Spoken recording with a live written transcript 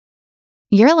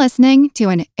You're listening to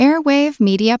an Airwave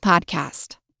Media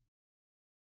Podcast.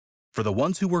 For the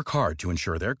ones who work hard to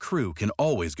ensure their crew can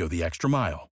always go the extra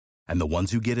mile, and the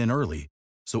ones who get in early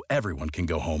so everyone can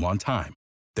go home on time,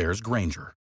 there's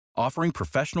Grainger, offering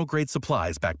professional-grade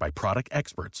supplies backed by product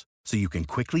experts so you can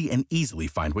quickly and easily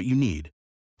find what you need.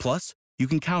 Plus, you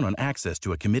can count on access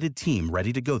to a committed team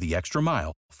ready to go the extra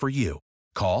mile for you.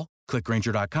 Call, click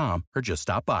Grainger.com, or just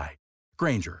stop by.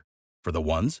 Grainger, for the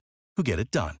ones who get it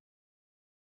done.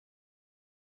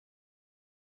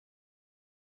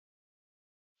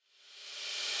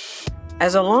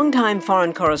 As a longtime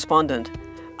foreign correspondent,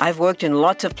 I've worked in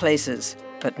lots of places,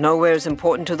 but nowhere as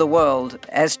important to the world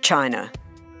as China.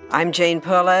 I'm Jane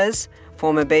Perlez,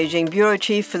 former Beijing bureau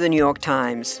chief for the New York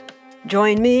Times.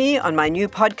 Join me on my new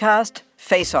podcast,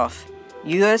 Face Off,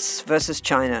 U.S. versus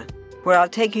China, where I'll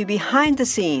take you behind the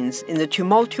scenes in the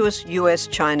tumultuous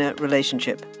U.S.-China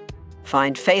relationship.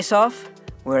 Find Face Off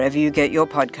wherever you get your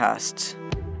podcasts.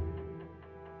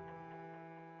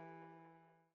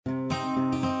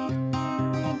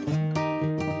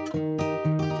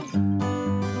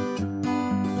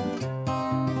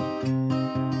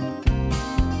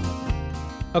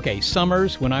 Okay,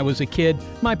 summers, when I was a kid,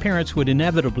 my parents would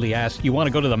inevitably ask, you want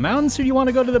to go to the mountains or you want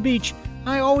to go to the beach?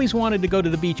 I always wanted to go to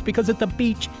the beach because at the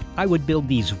beach, I would build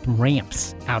these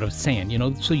ramps out of sand,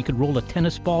 so you could roll a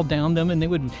tennis ball down them and they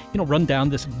would, run down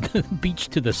this beach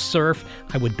to the surf.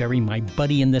 I would bury my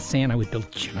buddy in the sand. I would build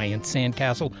a giant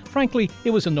sandcastle. Frankly,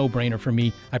 it was a no-brainer for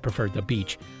me. I preferred the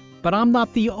beach. But I'm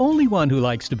not the only one who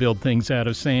likes to build things out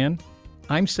of sand.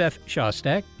 I'm Seth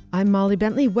Shostak. I'm Molly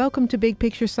Bentley. Welcome to Big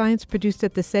Picture Science, produced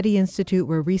at the SETI Institute,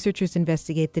 where researchers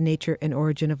investigate the nature and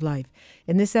origin of life.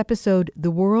 In this episode,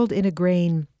 the world in a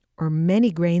grain, or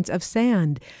many grains of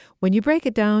sand. When you break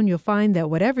it down, you'll find that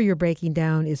whatever you're breaking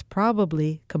down is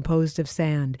probably composed of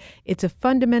sand. It's a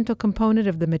fundamental component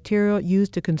of the material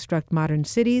used to construct modern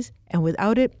cities, and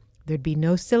without it, there'd be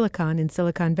no silicon in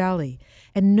Silicon Valley.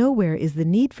 And nowhere is the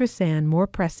need for sand more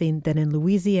pressing than in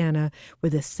Louisiana, where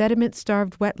the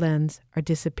sediment-starved wetlands are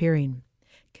disappearing.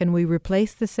 Can we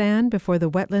replace the sand before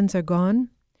the wetlands are gone?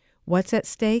 What's at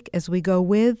stake as we go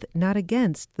with, not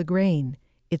against, the grain?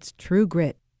 It's true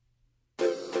grit.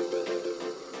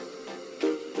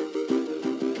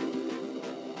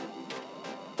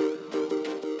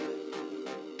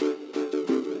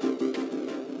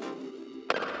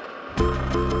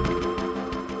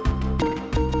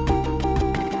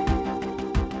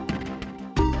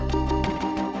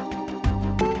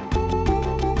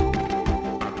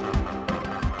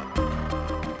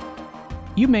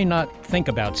 You may not think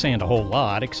about sand a whole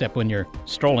lot, except when you're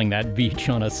strolling that beach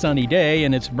on a sunny day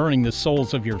and it's burning the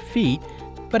soles of your feet,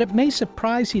 but it may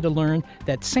surprise you to learn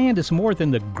that sand is more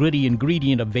than the gritty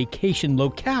ingredient of vacation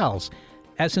locales.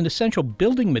 As an essential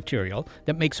building material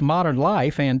that makes modern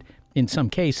life and, in some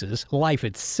cases, life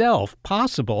itself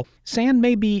possible, sand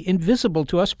may be invisible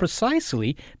to us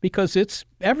precisely because it's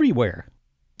everywhere.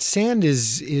 Sand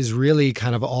is really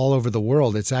kind of all over the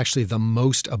world. It's actually the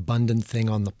most abundant thing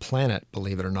on the planet,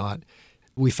 believe it or not.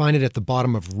 We find it at the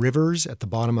bottom of rivers, at the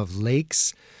bottom of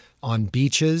lakes, on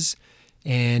beaches,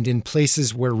 and in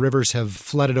places where rivers have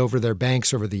flooded over their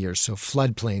banks over the years, so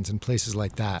floodplains and places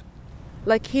like that.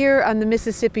 Like here on the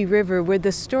Mississippi River, where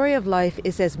the story of life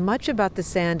is as much about the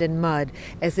sand and mud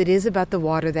as it is about the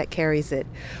water that carries it.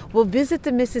 We'll visit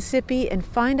the Mississippi and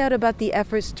find out about the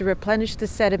efforts to replenish the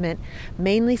sediment,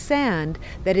 mainly sand,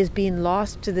 that is being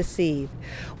lost to the sea.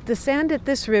 The sand at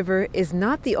this river is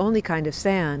not the only kind of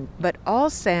sand, but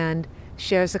all sand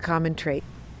shares a common trait.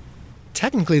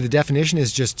 Technically, the definition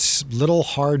is just little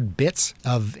hard bits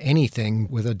of anything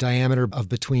with a diameter of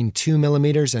between 2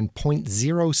 millimeters and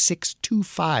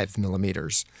 0.0625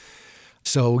 millimeters.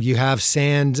 So you have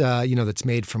sand, that's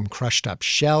made from crushed up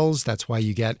shells. That's why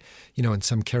you get, in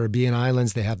some Caribbean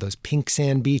islands, they have those pink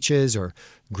sand beaches or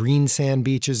green sand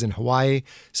beaches in Hawaii.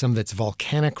 Some of it's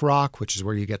volcanic rock, which is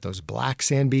where you get those black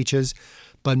sand beaches.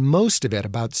 But most of it,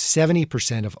 about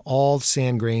 70% of all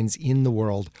sand grains in the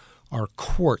world, are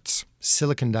quartz,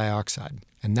 silicon dioxide.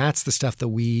 And that's the stuff that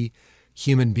we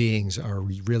human beings are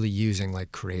really using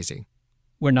like crazy.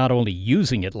 We're not only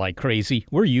using it like crazy,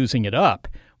 we're using it up.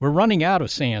 We're running out of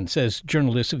sand, says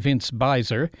journalist Vince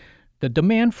Beiser. The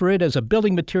demand for it as a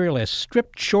building material has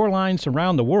stripped shorelines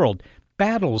around the world.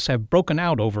 Battles have broken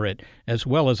out over it, as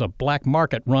well as a black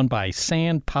market run by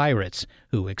sand pirates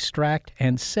who extract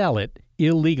and sell it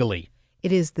illegally.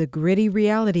 It is the gritty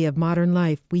reality of modern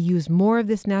life. We use more of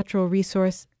this natural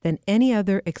resource than any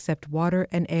other except water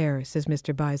and air, says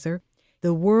Mr. Beiser.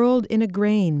 The World in a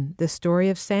Grain, The Story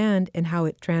of Sand and How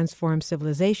It Transformed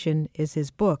Civilization is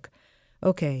his book.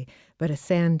 Okay, But a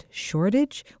sand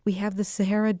shortage? We have the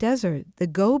Sahara Desert, the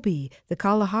Gobi, the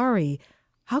Kalahari.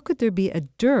 How could there be a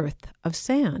dearth of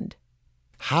sand?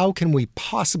 How can we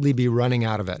possibly be running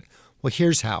out of it? Well,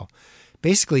 here's how.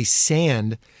 Basically,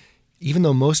 sand, even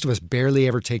though most of us barely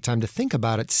ever take time to think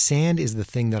about it, sand is the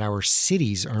thing that our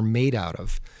cities are made out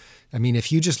of. I mean,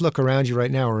 if you just look around you right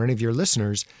now, or any of your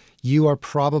listeners, you are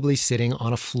probably sitting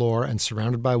on a floor and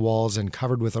surrounded by walls and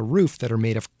covered with a roof that are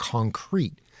made of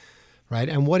concrete, right?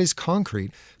 And what is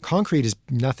concrete? Concrete is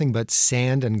nothing but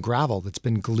sand and gravel that's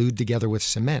been glued together with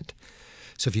cement.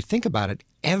 So if you think about it,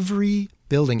 every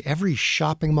building, every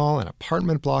shopping mall, an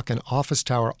apartment block, an office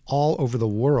tower all over the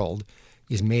world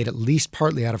is made at least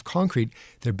partly out of concrete.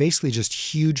 They're basically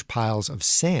just huge piles of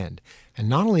sand. And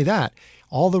not only that,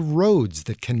 all the roads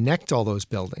that connect all those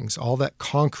buildings, all that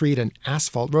concrete and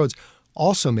asphalt roads,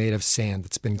 also made of sand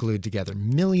that's been glued together.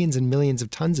 Millions and millions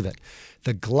of tons of it.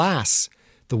 The glass,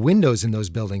 the windows in those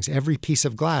buildings, every piece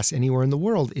of glass anywhere in the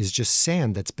world is just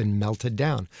sand that's been melted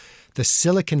down. The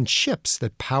silicon chips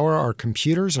that power our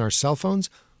computers and our cell phones,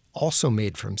 also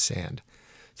made from sand.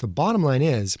 The bottom line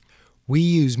is, we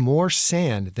use more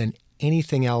sand than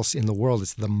anything else in the world.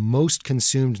 It's the most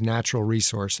consumed natural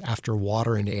resource after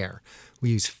water and air. We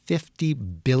use 50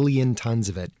 billion tons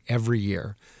of it every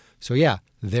year. So yeah,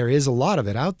 there is a lot of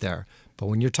it out there. But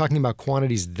when you're talking about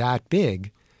quantities that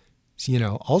big,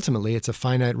 ultimately it's a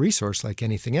finite resource like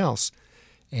anything else.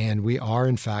 And we are,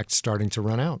 in fact, starting to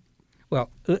run out. Well,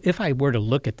 if I were to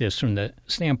look at this from the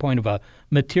standpoint of a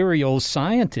materials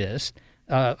scientist,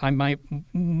 I might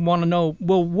want to know,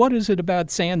 well, what is it about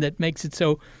sand that makes it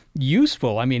so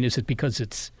useful? I mean, is it because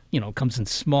it's, comes in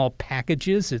small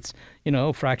packages? It's,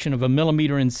 a fraction of a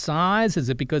millimeter in size? Is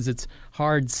it because it's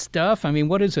hard stuff? I mean,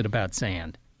 what is it about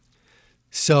sand?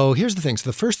 So here's the thing. So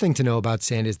the first thing to know about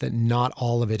sand is that not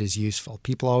all of it is useful.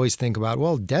 People always think about,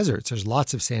 well, deserts. There's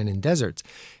lots of sand in deserts.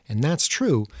 And that's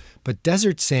true. But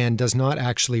desert sand does not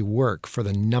actually work for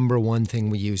the number one thing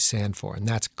we use sand for, and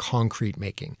that's concrete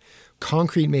making.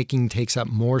 Concrete making takes up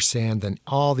more sand than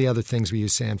all the other things we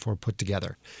use sand for put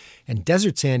together. And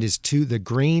desert sand is too, the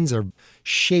grains are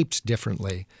shaped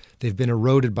differently. They've been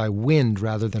eroded by wind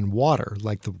rather than water,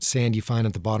 like the sand you find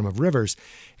at the bottom of rivers.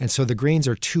 And so the grains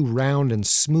are too round and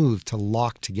smooth to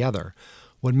lock together.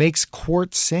 What makes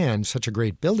quartz sand such a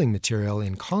great building material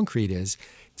in concrete is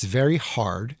it's very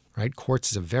hard, right? Quartz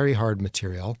is a very hard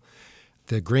material.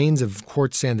 The grains of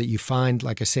quartz sand that you find,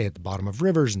 like I say, at the bottom of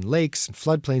rivers and lakes and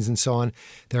floodplains and so on,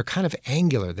 they're kind of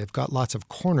angular. They've got lots of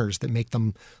corners that make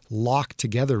them lock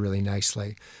together really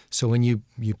nicely. So when you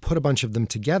put a bunch of them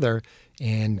together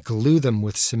and glue them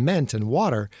with cement and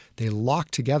water, they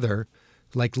lock together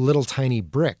like little tiny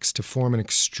bricks to form an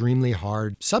extremely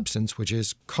hard substance, which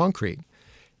is concrete.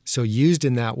 So used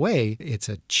in that way, it's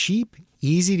a cheap,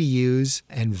 easy to use,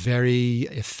 and very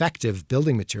effective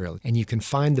building material. And you can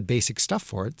find the basic stuff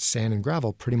for it, sand and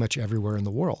gravel, pretty much everywhere in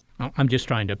the world. I'm just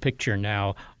trying to picture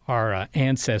now our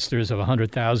ancestors of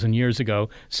 100,000 years ago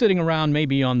sitting around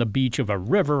maybe on the beach of a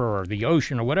river or the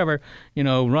ocean or whatever,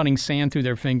 running sand through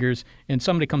their fingers. And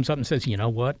somebody comes up and says, you know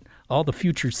what? All the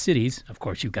future cities, of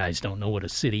course, you guys don't know what a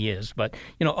city is, but,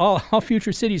 all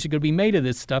future cities are going to be made of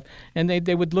this stuff. And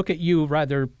they would look at you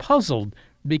rather puzzled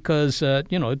because,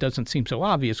 it doesn't seem so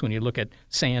obvious when you look at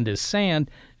sand as sand.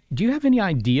 Do you have any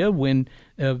idea when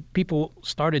people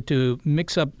started to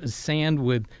mix up sand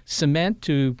with cement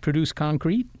to produce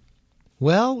concrete?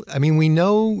 Well, I mean,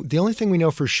 the only thing we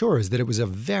know for sure is that it was a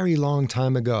very long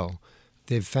time ago.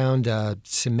 They've found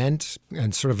cement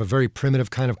and sort of a very primitive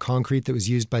kind of concrete that was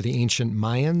used by the ancient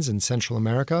Mayans in Central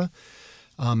America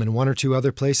and one or two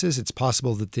other places. It's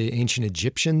possible that the ancient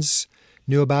Egyptians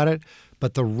knew about it,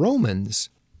 but the Romans,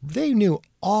 they knew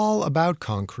all about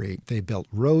concrete. They built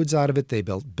roads out of it. They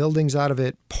built buildings out of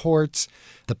it, ports.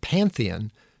 The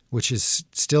Pantheon, which is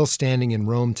still standing in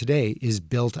Rome today, is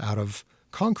built out of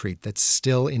concrete that's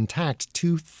still intact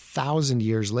 2,000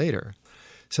 years later.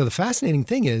 So the fascinating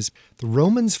thing is the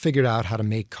Romans figured out how to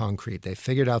make concrete. They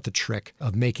figured out the trick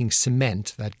of making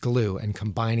cement, that glue, and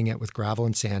combining it with gravel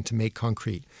and sand to make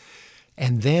concrete.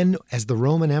 And then as the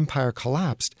Roman Empire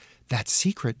collapsed, that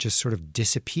secret just sort of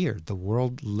disappeared. The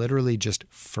world literally just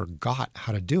forgot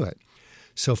how to do it.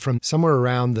 So from somewhere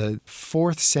around the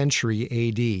 4th century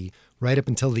AD, right up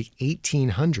until the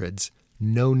 1800s,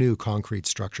 no new concrete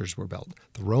structures were built.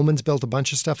 The Romans built a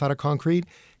bunch of stuff out of concrete,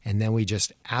 and then we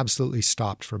just absolutely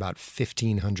stopped for about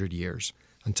 1,500 years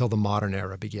until the modern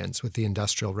era begins with the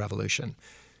Industrial Revolution.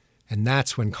 And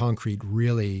that's when concrete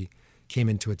really came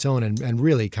into its own and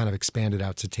really kind of expanded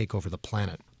out to take over the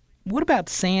planet. What about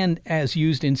sand as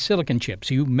used in silicon chips?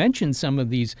 You mentioned some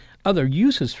of these other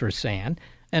uses for sand,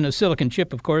 and a silicon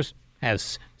chip, of course,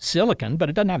 has silicon, but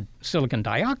it doesn't have silicon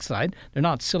dioxide. They're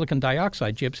not silicon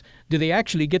dioxide chips. Do they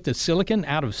actually get the silicon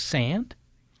out of sand?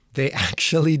 They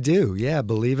actually do, yeah,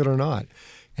 believe it or not.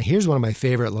 And here's one of my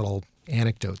favorite little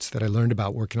anecdotes that I learned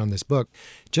about working on this book.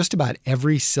 Just about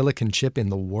every silicon chip in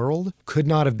the world could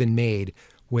not have been made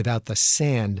without the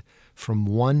sand from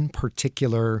one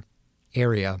particular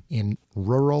area in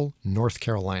rural North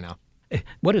Carolina.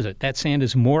 What is it? That sand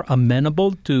is more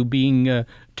amenable to being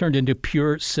turned into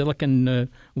pure silicon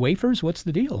wafers? What's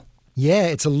the deal? Yeah,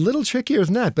 it's a little trickier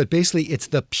than that, but basically it's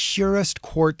the purest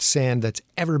quartz sand that's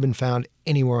ever been found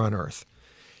anywhere on Earth.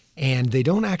 And they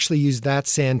don't actually use that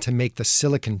sand to make the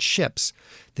silicon chips.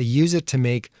 They use it to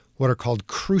make what are called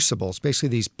crucibles, basically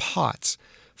these pots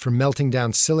for melting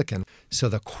down silicon. So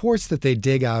the quartz that they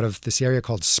dig out of this area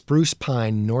called Spruce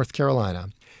Pine, North Carolina,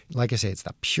 like I say, it's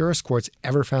the purest quartz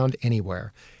ever found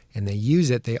anywhere. And they use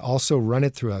it. They also run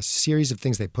it through a series of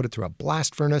things. They put it through a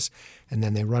blast furnace, and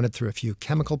then they run it through a few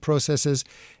chemical processes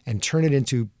and turn it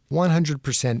into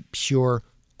 100% pure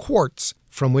quartz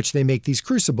from which they make these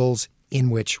crucibles in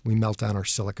which we melt down our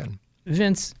silicon.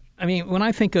 Vince, I mean, when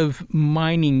I think of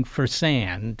mining for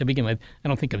sand, to begin with, I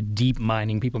don't think of deep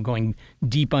mining, people going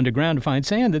deep underground to find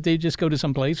sand, that they just go to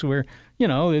some place where, you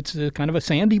know, it's a kind of a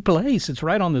sandy place. It's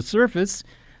right on the surface.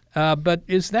 But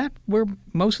is that where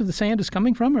most of the sand is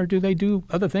coming from, or do they do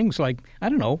other things like, I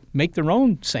don't know, make their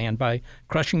own sand by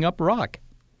crushing up rock?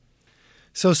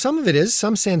 So some of it is.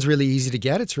 Some sand's really easy to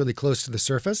get. It's really close to the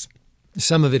surface.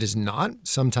 Some of it is not.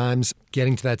 Sometimes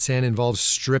getting to that sand involves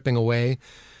stripping away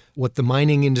what the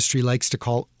mining industry likes to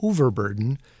call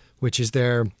overburden, which is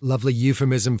their lovely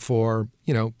euphemism for,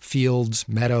 you know, fields,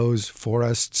 meadows,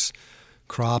 forests,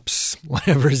 crops,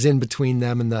 whatever's in between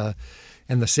them and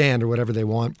the sand or whatever they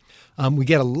want. We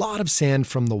get a lot of sand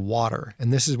from the water,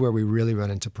 and this is where we really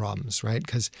run into problems, right?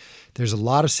 Because there's a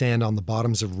lot of sand on the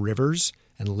bottoms of rivers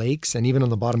and lakes and even on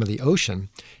the bottom of the ocean,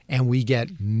 and we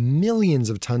get millions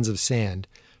of tons of sand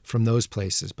from those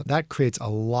places. But that creates a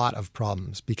lot of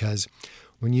problems because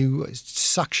when you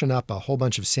suction up a whole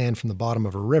bunch of sand from the bottom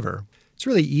of a river, it's a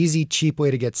really easy, cheap way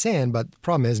to get sand. But the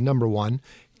problem is, number one,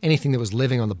 anything that was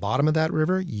living on the bottom of that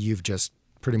river, you've just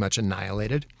pretty much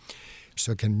annihilated.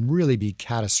 So it can really be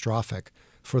catastrophic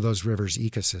for those rivers'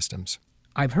 ecosystems.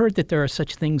 I've heard that there are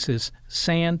such things as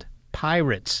sand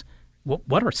pirates.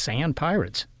 What are sand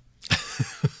pirates?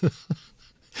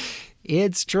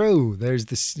 It's true.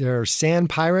 There are sand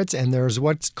pirates, and there's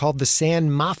what's called the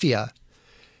sand mafia.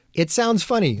 It sounds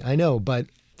funny, I know, but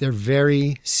they're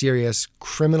very serious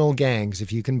criminal gangs,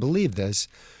 if you can believe this,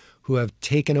 who have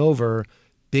taken over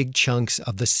big chunks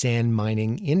of the sand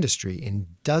mining industry in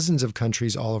dozens of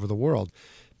countries all over the world.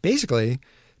 Basically,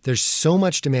 there's so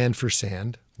much demand for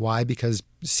sand. Why? Because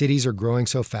cities are growing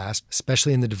so fast,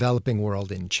 especially in the developing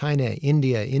world, in China,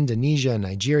 India, Indonesia,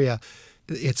 Nigeria.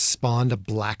 It's spawned a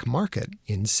black market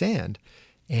in sand.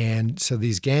 And so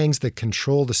these gangs that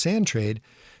control the sand trade,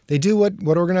 they do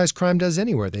what organized crime does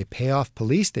anywhere. They pay off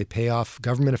police, they pay off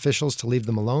government officials to leave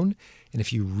them alone. And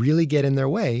if you really get in their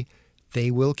way,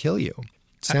 they will kill you.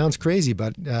 Sounds crazy,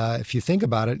 but if you think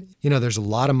about it, you know, there's a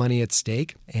lot of money at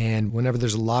stake. And whenever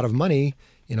there's a lot of money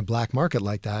in a black market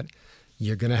like that,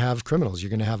 you're going to have criminals. You're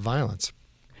going to have violence.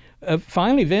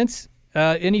 Finally, Vince,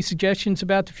 any suggestions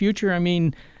about the future? I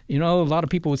mean, you know, a lot of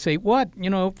people would say, what? You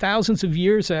know, thousands of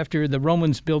years after the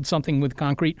Romans built something with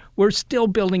concrete, we're still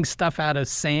building stuff out of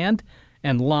sand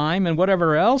and lime and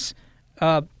whatever else.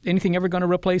 Anything ever going to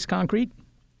replace concrete?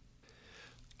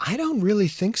 I don't really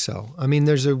think so. I mean,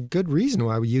 there's a good reason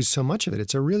why we use so much of it.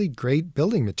 It's a really great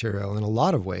building material in a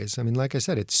lot of ways. I mean, like I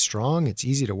said, it's strong, it's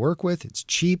easy to work with, it's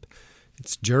cheap,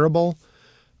 it's durable.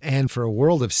 And for a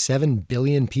world of 7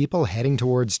 billion people heading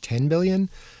towards 10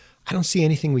 billion, I don't see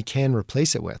anything we can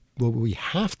replace it with. What we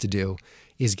have to do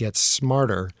is get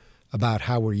smarter about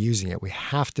how we're using it. We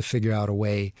have to figure out a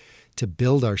way to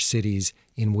build our cities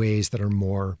in ways that are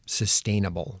more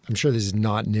sustainable. I'm sure this is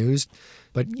not news,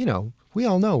 but, you know, we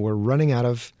all know we're running out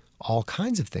of all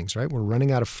kinds of things, right? We're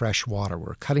running out of fresh water.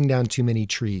 We're cutting down too many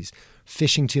trees,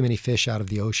 fishing too many fish out of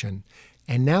the ocean.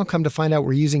 And now come to find out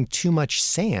we're using too much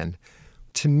sand.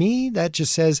 To me, that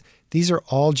just says these are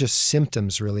all just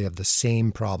symptoms, really, of the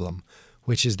same problem,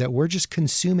 which is that we're just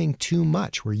consuming too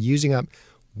much. We're using up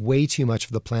way too much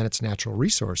of the planet's natural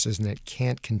resources, and it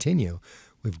can't continue.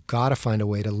 We've got to find a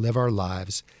way to live our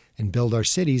lives and build our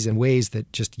cities in ways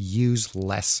that just use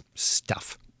less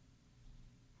stuff.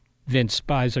 Vince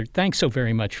Speiser, thanks so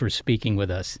very much for speaking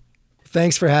with us.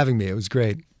 Thanks for having me. It was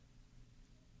great.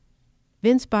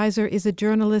 Vince Speiser is a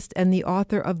journalist and the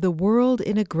author of The World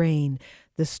in a Grain,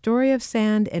 The Story of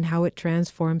Sand and How It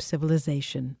Transforms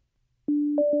Civilization.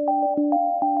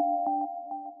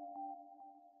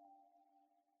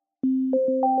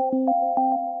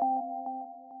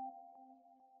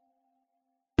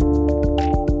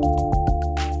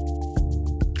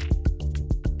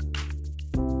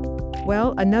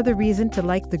 Well, another reason to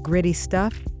like the gritty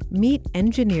stuff, meet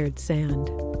engineered sand.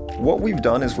 What we've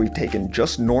done is we've taken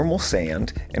just normal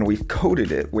sand and we've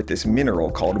coated it with this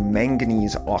mineral called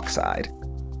manganese oxide.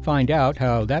 Find out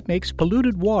how that makes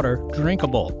polluted water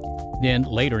drinkable. Then,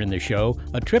 later in the show,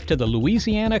 a trip to the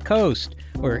Louisiana coast,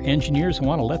 where engineers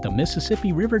want to let the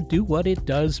Mississippi River do what it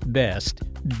does best,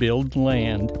 build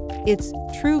land. It's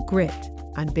True Grit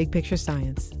on Big Picture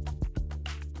Science.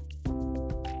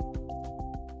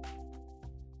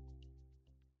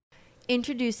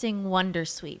 Introducing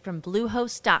Wondersuite from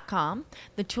Bluehost.com,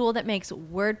 the tool that makes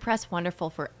WordPress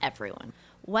wonderful for everyone.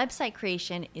 Website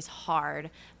creation is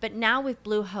hard, but now with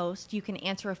Bluehost, you can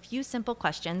answer a few simple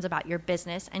questions about your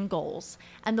business and goals,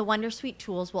 and the Wondersuite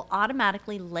tools will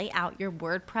automatically lay out your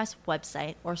WordPress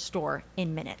website or store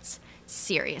in minutes.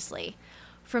 Seriously.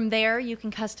 From there, you can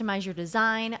customize your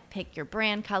design, pick your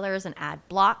brand colors, and add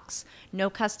blocks. No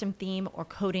custom theme or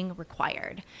coding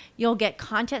required. You'll get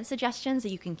content suggestions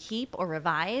that you can keep or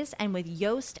revise, and with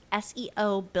Yoast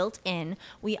SEO built in,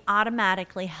 we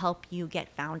automatically help you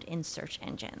get found in search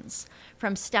engines.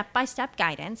 From step-by-step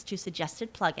guidance to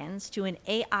suggested plugins to an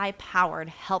AI-powered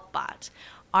help bot,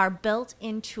 our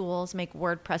built-in tools make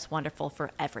WordPress wonderful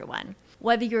for everyone.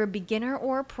 Whether you're a beginner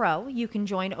or a pro, you can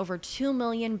join over 2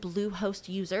 million Bluehost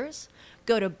users.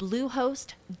 Go to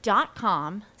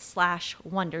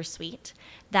bluehost.com/wondersuite.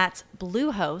 That's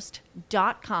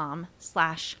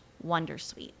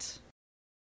bluehost.com/wondersuite.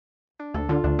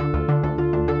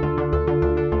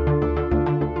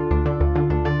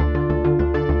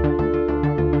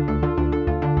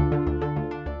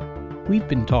 We've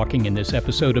been talking in this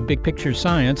episode of Big Picture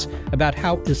Science about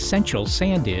how essential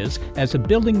sand is as a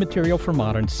building material for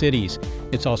modern cities.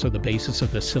 It's also the basis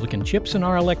of the silicon chips in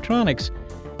our electronics.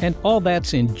 And all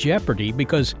that's in jeopardy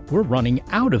because we're running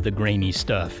out of the grainy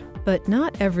stuff. But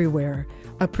not everywhere.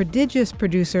 A prodigious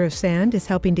producer of sand is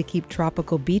helping to keep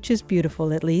tropical beaches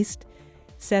beautiful, at least.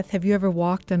 Seth, have you ever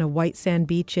walked on a white sand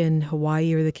beach in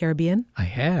Hawaii or the Caribbean? I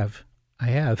have.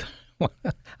 I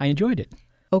enjoyed it.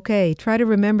 Okay, try to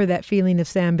remember that feeling of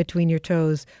sand between your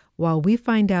toes while we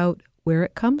find out where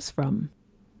it comes from.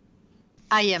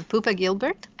 I am Pupa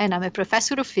Gilbert, and I'm a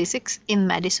professor of physics in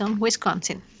Madison,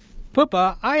 Wisconsin.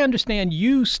 Pupa, I understand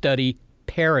you study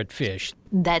parrotfish.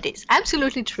 That is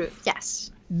absolutely true,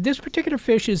 yes. This particular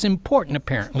fish is important,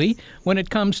 apparently, when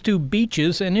it comes to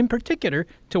beaches, and in particular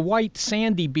to white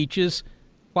sandy beaches.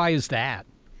 Why is that?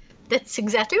 That's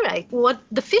exactly right. What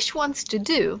the fish wants to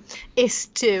do is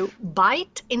to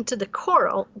bite into the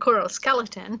coral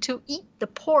skeleton to eat the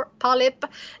polyp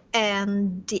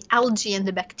and the algae and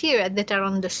the bacteria that are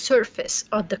on the surface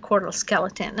of the coral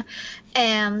skeleton.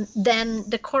 And then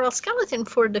the coral skeleton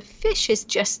for the fish is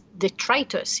just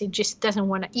detritus. It just doesn't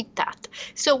want to eat that.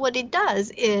 So what it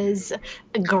does is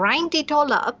grind it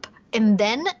all up and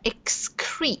then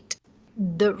excrete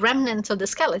the remnants of the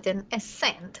skeleton as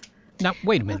sand. Now,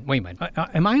 wait a minute.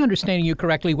 Am I understanding you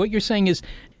correctly? What you're saying is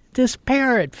this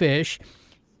parrotfish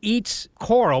eats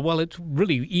coral. Well, it's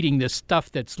really eating the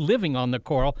stuff that's living on the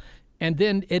coral, and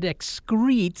then it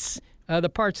excretes the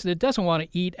parts that it doesn't want to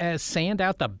eat as sand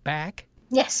out the back?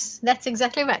 Yes, that's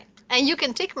exactly right. And you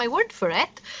can take my word for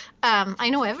it. I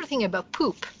know everything about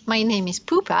poop. My name is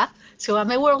Pupa, so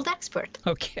I'm a world expert.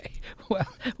 Okay.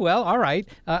 Well, all right.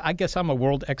 I guess I'm a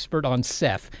world expert on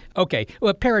Seth. Okay.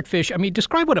 Well, parrotfish. I mean,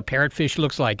 describe what a parrotfish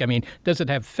looks like. I mean, does it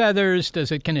have feathers?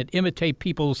 Can it imitate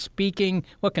people speaking?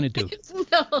 What can it do?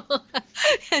 No,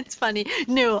 it's funny.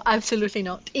 No, absolutely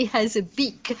not. It has a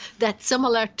beak that's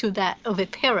similar to that of a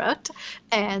parrot,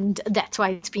 and that's why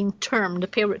it's been termed a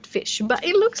parrotfish. But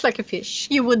it looks like a fish.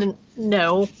 You wouldn't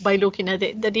know by looking at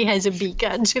it that it has a beak,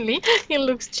 actually. It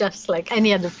looks just like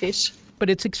any other fish. But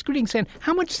it's excreting sand.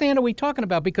 How much sand are we talking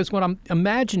about? Because what I'm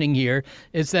imagining here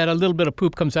is that a little bit of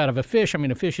poop comes out of a fish. I mean,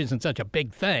 a fish isn't such a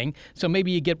big thing. So maybe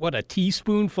you get, a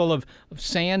teaspoonful of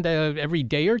sand every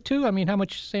day or two? I mean, how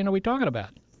much sand are we talking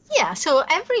about? Yeah, so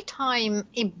every time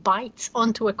it bites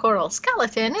onto a coral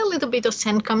skeleton, a little bit of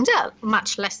sand comes out,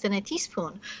 much less than a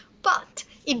teaspoon. But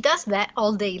it does that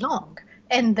all day long.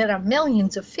 And there are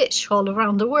millions of fish all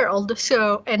around the world.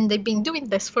 And they've been doing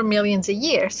this for millions of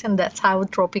years. And that's how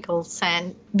tropical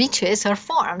sand beaches are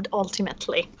formed,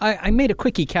 ultimately. I made a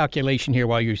quickie calculation here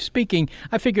while you're speaking.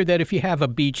 I figured that if you have a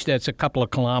beach that's a couple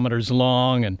of kilometers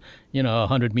long and,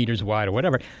 100 meters wide or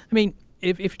whatever, I mean,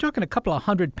 if you're talking a couple of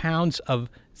 100 pounds of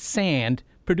sand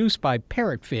produced by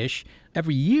parrotfish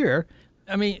every year,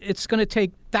 I mean, it's going to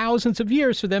take thousands of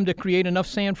years for them to create enough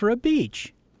sand for a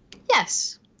beach.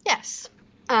 Yes.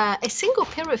 a single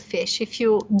parrotfish,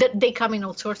 they come in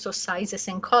all sorts of sizes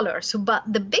and colors, but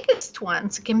the biggest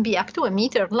ones can be up to 1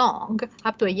 meter long,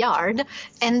 up to a yard,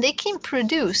 and they can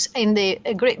produce, in the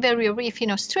Great Barrier Reef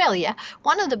in Australia,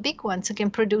 one of the big ones can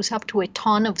produce up to a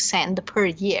ton of sand per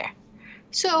year.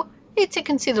 So it's a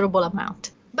considerable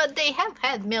amount. But they have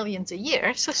had millions of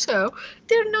years, so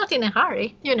they're not in a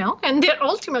hurry, and their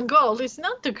ultimate goal is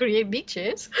not to create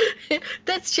beaches.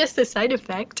 That's just a side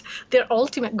effect. Their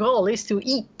ultimate goal is to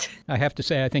eat. I have to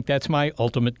say, I think that's my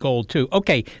ultimate goal, too.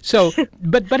 Okay, so,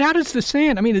 but how does the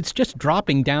sand, it's just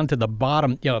dropping down to the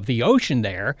bottom of the ocean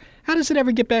there. How does it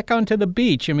ever get back onto the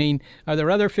beach? Are there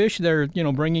other fish that are,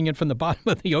 bringing it from the bottom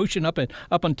of the ocean up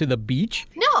onto the beach?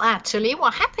 No, actually,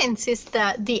 what happens is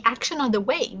that the action of the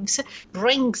waves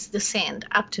brings the sand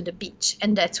up to the beach,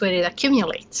 and that's where it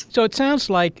accumulates. So it sounds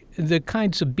like the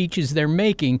kinds of beaches they're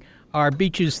making are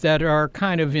beaches that are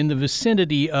kind of in the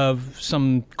vicinity of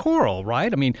some coral,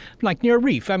 right? Like near a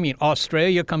reef.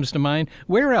 Australia comes to mind.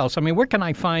 Where else? Where can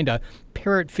I find a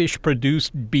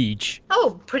parrotfish-produced beach?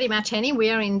 Oh, pretty much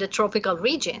anywhere in the tropical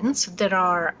regions. There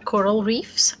are coral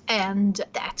reefs, and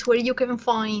that's where you can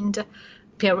find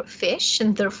parrotfish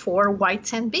and therefore white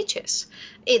sand beaches.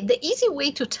 The easy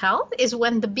way to tell is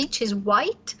when the beach is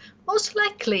white, most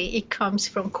likely it comes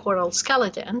from coral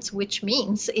skeletons, which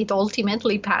means it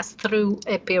ultimately passed through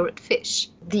a parrotfish.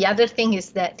 The other thing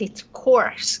is that it's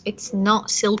coarse. It's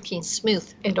not silky and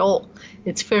smooth at all.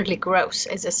 It's fairly gross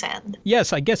as a sand.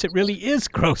 Yes, I guess it really is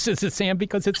gross as a sand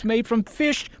because it's made from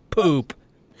fish poop.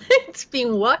 It's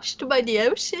been washed by the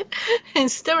ocean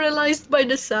and sterilized by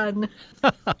the sun.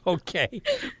 Okay.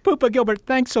 Poopa Gilbert,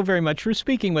 thanks so very much for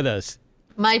speaking with us.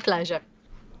 My pleasure.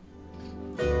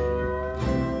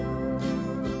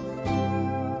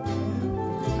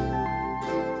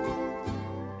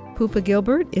 Poopa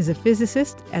Gilbert is a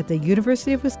physicist at the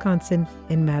University of Wisconsin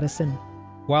in Madison.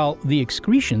 While the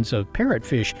excretions of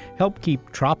parrotfish help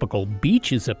keep tropical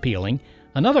beaches appealing,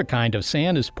 another kind of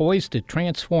sand is poised to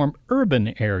transform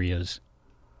urban areas.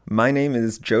 My name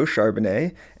is Joe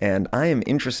Charbonnet, and I am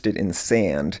interested in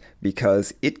sand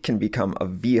because it can become a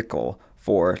vehicle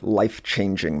for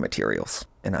life-changing materials.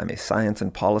 And I'm a Science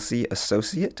and Policy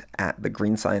Associate at the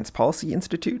Green Science Policy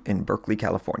Institute in Berkeley,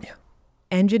 California.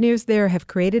 Engineers there have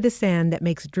created a sand that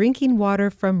makes drinking water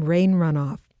from rain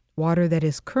runoff, water that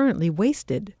is currently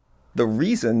wasted. The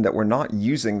reason that we're not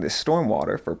using this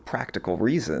stormwater for practical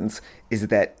reasons is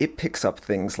that it picks up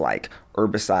things like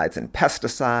herbicides and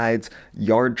pesticides,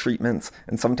 yard treatments,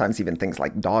 and sometimes even things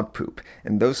like dog poop.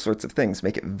 And those sorts of things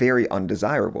make it very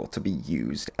undesirable to be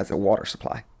used as a water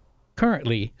supply.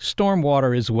 Currently,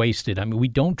 stormwater is wasted. We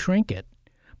don't drink it.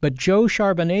 But Joe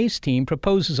Charbonnet's team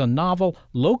proposes a novel,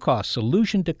 low-cost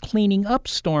solution to cleaning up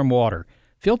stormwater,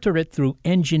 filter it through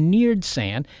engineered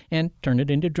sand, and turn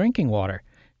it into drinking water.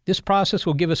 This process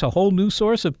will give us a whole new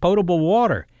source of potable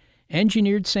water.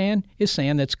 Engineered sand is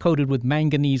sand that's coated with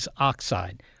manganese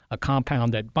oxide, a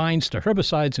compound that binds to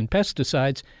herbicides and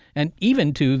pesticides, and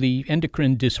even to the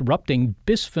endocrine-disrupting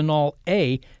bisphenol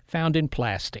A found in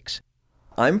plastics.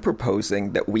 I'm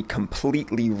proposing that we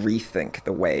completely rethink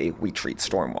the way we treat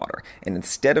stormwater. And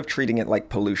instead of treating it like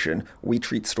pollution, we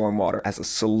treat stormwater as a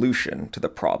solution to the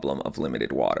problem of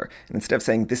limited water. And instead of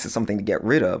saying this is something to get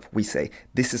rid of, we say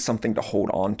this is something to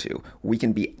hold on to. We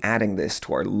can be adding this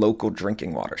to our local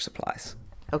drinking water supplies.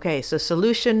 Okay, so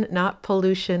solution, not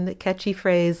pollution, catchy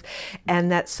phrase.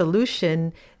 And that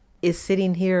solution is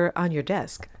sitting here on your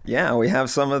desk. Yeah, we have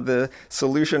some of the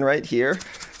solution right here.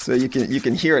 So you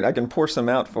can hear it. I can pour some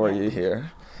out for you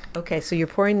here. Okay, so you're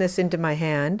pouring this into my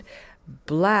hand.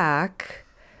 Black,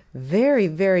 very,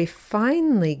 very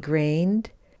finely grained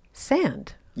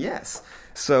sand. Yes.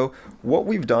 So what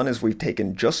we've done is we've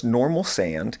taken just normal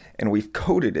sand and we've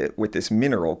coated it with this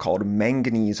mineral called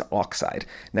manganese oxide.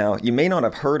 Now, you may not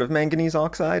have heard of manganese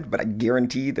oxide, but I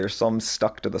guarantee there's some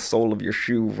stuck to the sole of your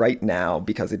shoe right now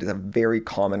because it is a very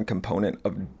common component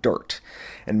of dirt.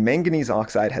 And manganese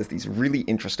oxide has these really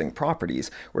interesting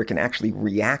properties where it can actually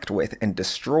react with and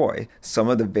destroy some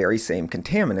of the very same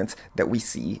contaminants that we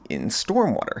see in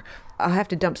stormwater. I'll have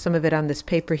to dump some of it on this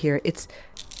paper here.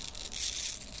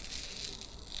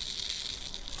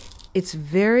 It's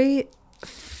very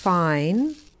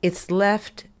fine. It's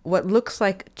left what looks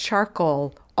like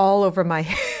charcoal all over my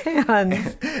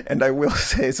hands. And I will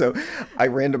say, so I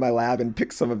ran to my lab and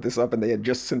picked some of this up and they had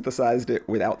just synthesized it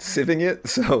without sieving it.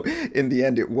 So in the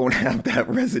end, it won't have that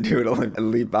residue it'll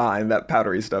leave behind. That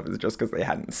powdery stuff is just because they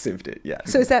hadn't sieved it yet.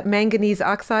 So is that manganese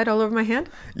oxide all over my hand?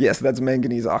 Yes, that's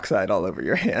manganese oxide all over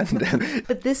your hand.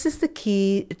 But this is the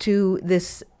key to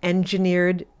this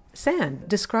engineered sand.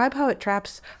 Describe how it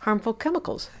traps harmful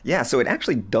chemicals. Yeah, so it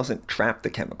actually doesn't trap the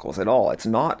chemicals at all. It's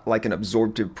not like an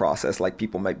absorptive process like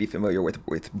people might be familiar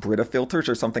with Brita filters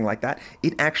or something like that.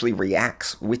 It actually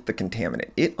reacts with the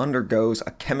contaminant. It undergoes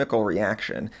a chemical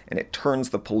reaction and it turns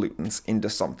the pollutants into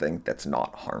something that's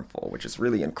not harmful, which is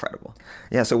really incredible.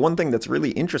 Yeah, so one thing that's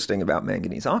really interesting about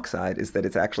manganese oxide is that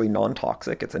it's actually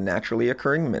non-toxic. It's a naturally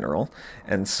occurring mineral.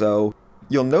 And so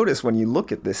you'll notice when you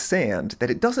look at this sand that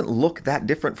it doesn't look that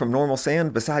different from normal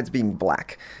sand besides being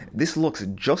black. This looks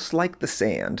just like the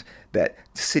sand that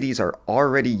cities are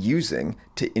already using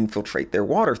to infiltrate their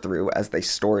water through as they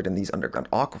store it in these underground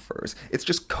aquifers. It's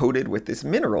just coated with this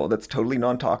mineral that's totally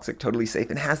non-toxic, totally safe,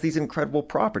 and has these incredible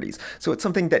properties. So it's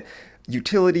something that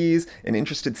utilities and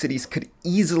interested cities could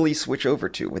easily switch over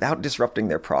to without disrupting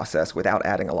their process, without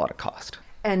adding a lot of cost.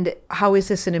 And how is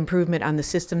this an improvement on the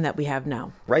system that we have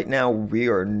now? Right now, we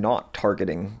are not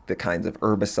targeting the kinds of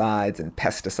herbicides and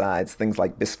pesticides, things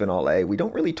like bisphenol A. We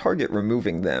don't really target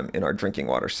removing them in our drinking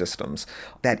water systems.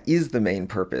 That is the main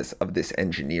purpose of this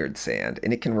engineered sand,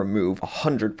 and it can remove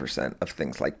 100% of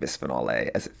things like bisphenol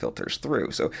A as it filters through.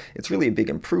 So it's really a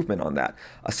big improvement on that,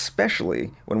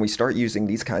 especially when we start using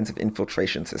these kinds of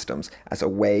infiltration systems as a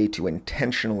way to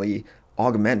intentionally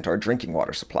augment our drinking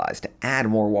water supplies, to add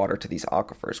more water to these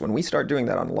aquifers. When we start doing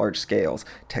that on large scales,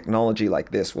 technology like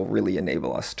this will really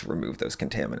enable us to remove those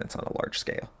contaminants on a large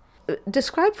scale.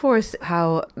 Describe for us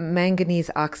how manganese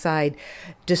oxide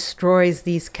destroys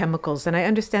these chemicals. And I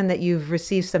understand that you've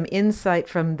received some insight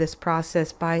from this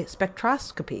process by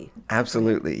spectroscopy.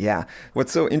 Absolutely, yeah.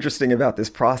 What's so interesting about this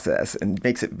process and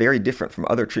makes it very different from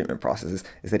other treatment processes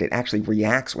is that it actually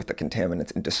reacts with the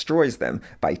contaminants and destroys them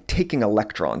by taking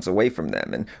electrons away from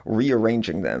them and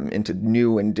rearranging them into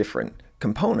new and different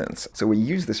components. So we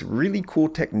use this really cool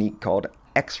technique called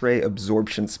X-ray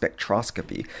absorption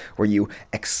spectroscopy, where you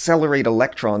accelerate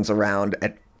electrons around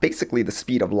at basically the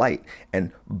speed of light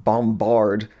and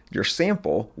bombard your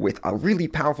sample with a really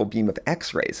powerful beam of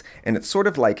X-rays. And it's sort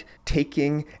of like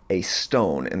taking a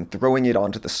stone and throwing it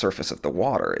onto the surface of the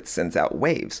water. It sends out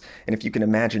waves. And if you can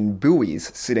imagine buoys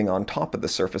sitting on top of the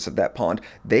surface of that pond,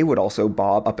 they would also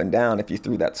bob up and down if you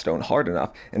threw that stone hard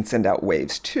enough and send out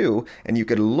waves too. And you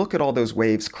could look at all those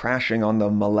waves crashing on the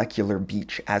molecular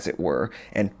beach, as it were,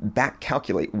 and back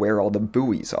calculate where all the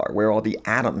buoys are, where all the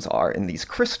atoms are in these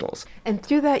crystals. And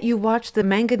through that, you watch the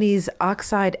manganese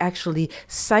oxide actually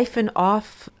siphon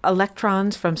off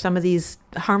electrons from some of these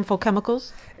harmful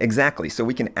chemicals? Exactly. So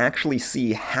we can actually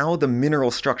see how the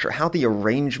mineral structure, how the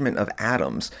arrangement of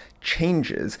atoms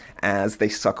changes as they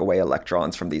suck away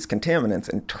electrons from these contaminants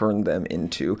and turn them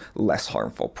into less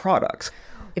harmful products.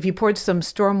 If you poured some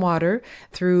stormwater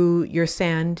through your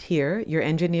sand here, your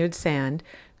engineered sand,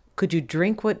 could you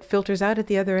drink what filters out at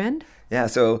the other end? Yeah,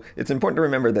 so it's important to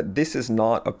remember that this is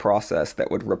not a process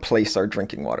that would replace our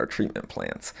drinking water treatment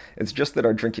plants. It's just that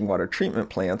our drinking water treatment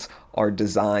plants are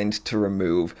designed to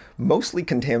remove mostly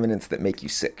contaminants that make you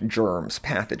sick, germs,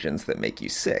 pathogens that make you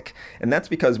sick. And that's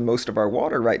because most of our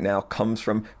water right now comes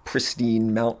from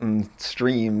pristine mountain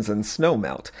streams and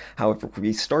snowmelt. However, if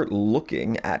we start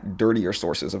looking at dirtier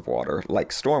sources of water, like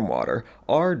stormwater,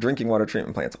 our drinking water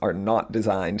treatment plants are not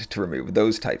designed to remove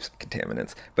those types of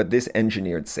contaminants, but this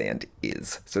engineered sand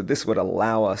is. So this would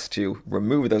allow us to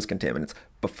remove those contaminants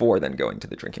before then going to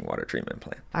the drinking water treatment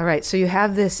plant. All right, so you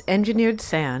have this engineered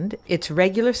sand. It's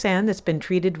regular sand that's been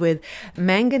treated with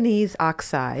manganese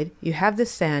oxide. You have this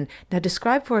sand. Now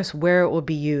describe for us where it will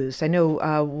be used. I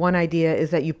know one idea is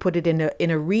that you put it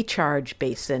in a recharge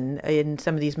basin in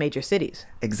some of these major cities.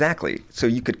 Exactly. So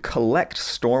you could collect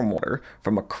stormwater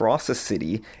from across a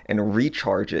city and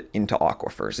recharge it into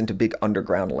aquifers, into big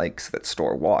underground lakes that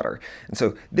store water. And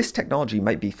so this technology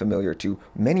might be familiar to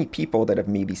many people that have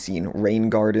maybe seen rain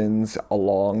gardens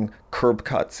along curb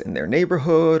cuts in their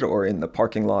neighborhood or in the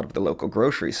parking lot of the local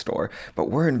grocery store, but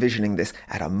we're envisioning this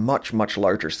at a much, much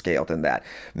larger scale than that.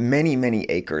 Many, many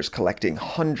acres collecting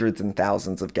hundreds and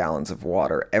thousands of gallons of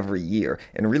water every year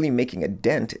and really making a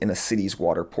dent in a city's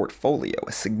water portfolio.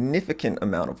 A significant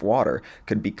amount of water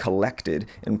could be collected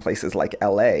in places like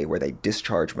LA, where they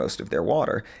discharge most of their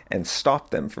water, and stop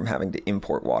them from having to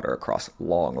import water across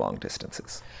long, long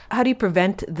distances. How do you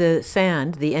prevent the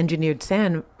sand, the engineered sand,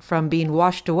 from being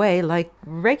washed away like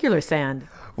regular sand?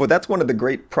 Well, that's one of the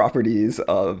great properties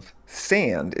of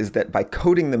sand, is that by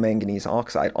coating the manganese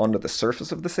oxide onto the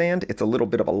surface of the sand, it's a little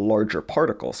bit of a larger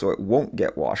particle, so it won't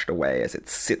get washed away as it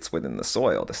sits within the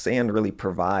soil. The sand really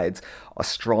provides a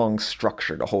strong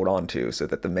structure to hold on to so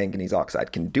that the manganese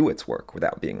oxide can do its work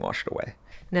without being washed away.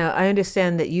 Now, I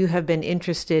understand that you have been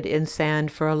interested in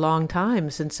sand for a long time,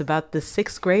 since about the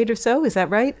 6th grade or so. Is that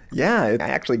right? Yeah, I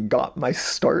actually got my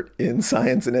start in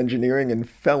science and engineering and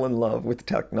fell in love with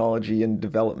technology and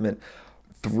development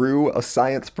through a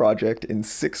science project in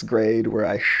 6th grade where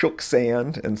I shook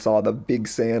sand and saw the big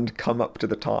sand come up to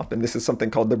the top. And this is something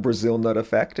called the Brazil nut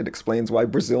effect. It explains why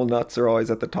Brazil nuts are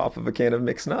always at the top of a can of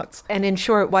mixed nuts. And in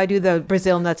short, why do the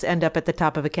Brazil nuts end up at the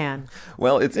top of a can?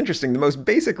 Well, it's interesting. The most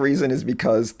basic reason is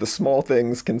because the small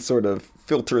things can sort of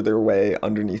filter their way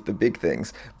underneath the big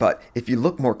things. But if you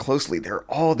look more closely, there are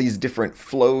all these different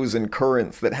flows and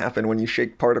currents that happen when you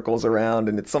shake particles around,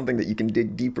 and it's something that you can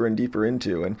dig deeper and deeper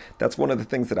into. And that's one of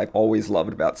the things that I've always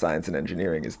loved about science and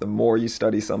engineering is the more you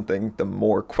study something, the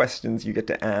more questions you get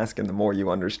to ask, and the more you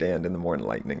understand, and the more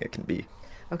enlightening it can be.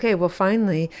 Okay, well,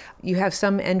 finally, you have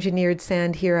some engineered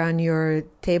sand here on your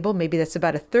table. Maybe that's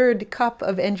about a 1/3 cup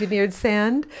of engineered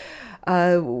sand.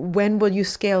 When will you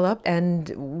scale up,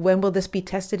 and when will this be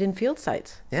tested in field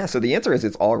sites? Yeah, so the answer is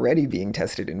it's already being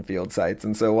tested in field sites.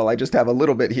 And so while I just have a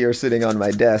little bit here sitting on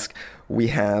my desk, we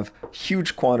have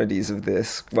huge quantities of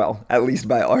this, well, at least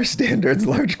by our standards,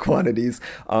 large quantities,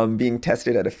 being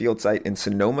tested at a field site in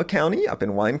Sonoma County up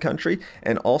in wine country,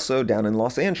 and also down in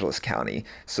Los Angeles County.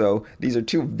 So these are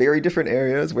two very different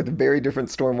areas with very different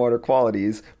stormwater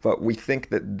qualities, but we think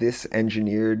that this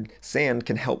engineered sand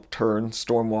can help turn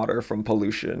stormwater from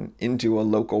pollution into a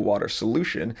local water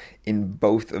solution in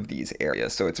both of these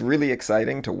areas. So it's really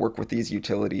exciting to work with these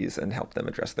utilities and help them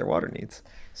address their water needs.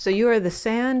 So you are the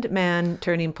sand man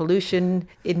turning pollution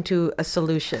into a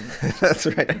solution. That's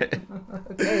right.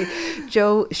 Okay.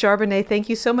 Joe Charbonnet, thank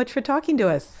you so much for talking to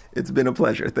us. It's been a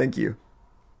pleasure. Thank you.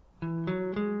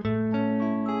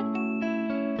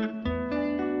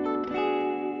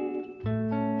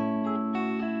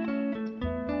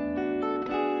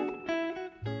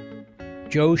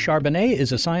 Joe Charbonnet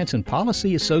is a Science and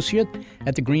Policy Associate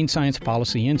at the Green Science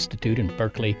Policy Institute in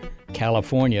Berkeley,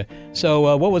 California.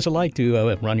 So what was it like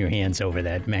to run your hands over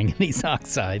that manganese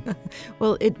oxide?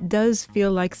 Well, it does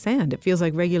feel like sand. It feels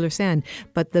like regular sand.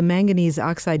 But the manganese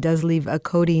oxide does leave a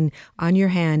coating on your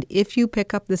hand if you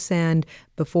pick up the sand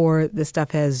before the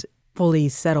stuff has fully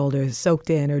settled or soaked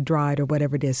in or dried or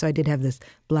whatever it is. So I did have this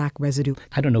black residue.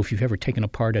 I don't know if you've ever taken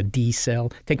apart a D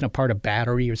cell, taken apart a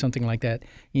battery or something like that.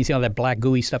 You see all that black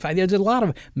gooey stuff. There's a lot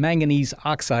of manganese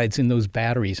oxides in those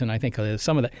batteries, and I think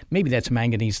some of that, maybe that's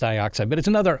manganese dioxide, but it's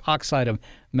another oxide of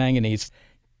manganese.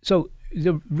 So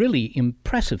the really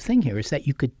impressive thing here is that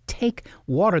you could take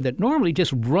water that normally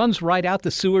just runs right out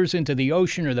the sewers into the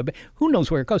ocean or who knows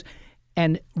where it goes,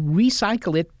 and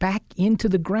recycle it back into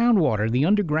the groundwater, the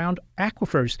underground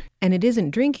aquifers. And it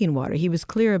isn't drinking water. He was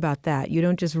clear about that. You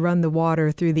don't just run the water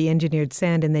through the engineered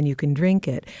sand and then you can drink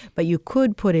it. But you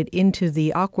could put it into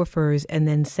the aquifers and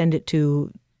then send it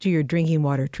to your drinking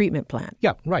water treatment plant.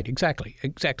 Yeah, right, exactly.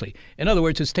 In other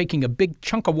words, it's taking a big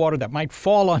chunk of water that might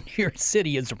fall on your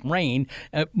city as rain,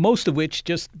 most of which,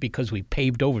 just because we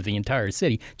paved over the entire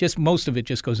city, just most of it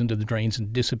just goes into the drains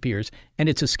and disappears. And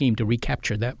it's a scheme to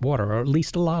recapture that water, or at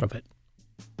least a lot of it.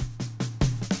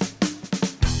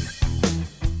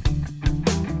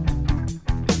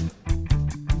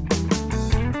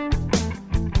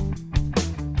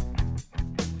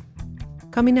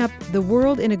 Coming up, the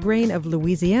world in a grain of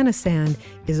Louisiana sand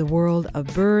is a world of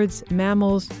birds,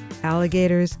 mammals,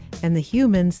 alligators, and the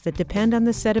humans that depend on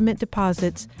the sediment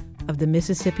deposits of the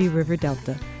Mississippi River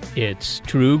Delta. It's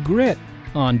True Grit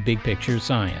on Big Picture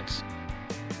Science.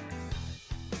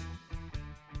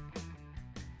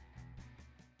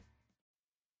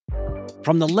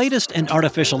 From the latest in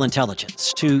artificial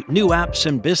intelligence to new apps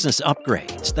and business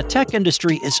upgrades, the tech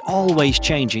industry is always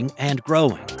changing and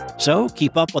growing. So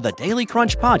keep up with the Daily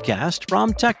Crunch podcast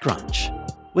from TechCrunch.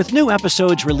 With new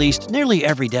episodes released nearly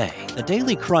every day, the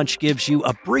Daily Crunch gives you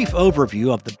a brief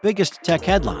overview of the biggest tech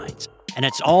headlines, and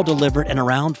it's all delivered in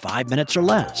around 5 minutes or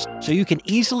less, so you can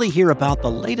easily hear about the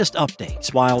latest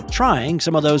updates while trying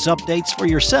some of those updates for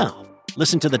yourself.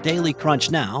 Listen to the Daily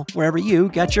Crunch now, wherever you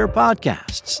get your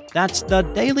podcasts. That's the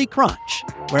Daily Crunch,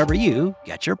 wherever you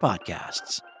get your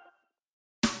podcasts.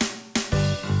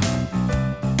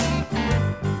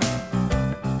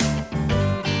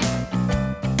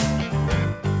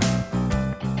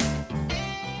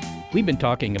 We've been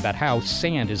talking about how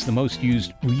sand is the most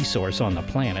used resource on the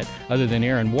planet, other than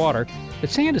air and water, but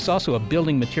sand is also a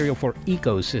building material for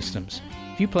ecosystems.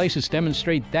 Few places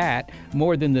demonstrate that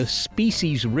more than the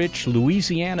species-rich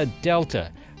Louisiana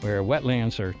Delta, where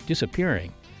wetlands are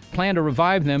disappearing. Plan to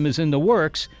revive them is in the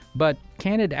works, but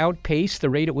can it outpace the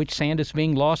rate at which sand is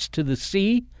being lost to the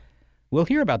sea? We'll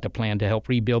hear about the plan to help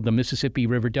rebuild the Mississippi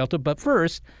River Delta, but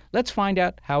first, let's find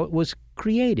out how it was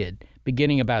created,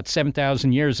 beginning about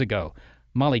 7,000 years ago.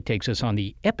 Molly takes us on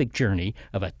the epic journey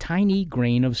of a tiny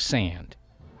grain of sand.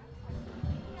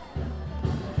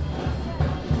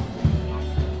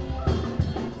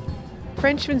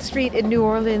 Frenchmen Street in New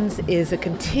Orleans is a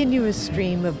continuous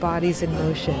stream of bodies in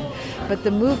motion, but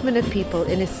the movement of people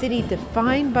in a city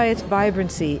defined by its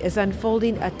vibrancy is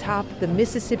unfolding atop the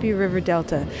Mississippi River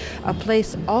Delta, a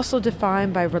place also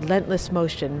defined by relentless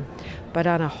motion, but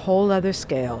on a whole other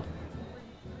scale.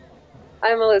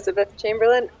 I'm Elizabeth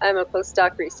Chamberlain. I'm a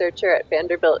postdoc researcher at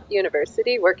Vanderbilt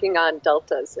University working on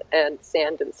deltas and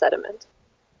sand and sediment.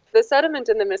 The sediment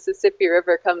in the Mississippi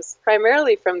River comes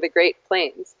primarily from the Great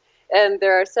Plains. And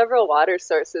there are several water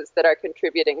sources that are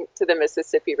contributing to the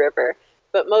Mississippi River,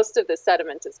 but most of the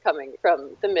sediment is coming from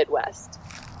the Midwest.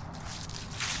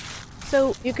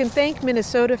 So you can thank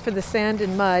Minnesota for the sand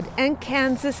and mud, and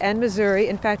Kansas and Missouri,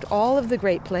 in fact, all of the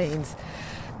Great Plains.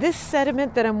 This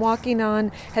sediment that I'm walking on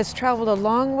has traveled a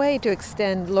long way to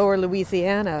extend lower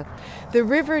Louisiana. The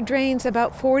river drains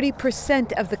about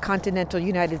 40% of the continental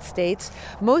United States.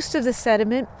 Most of the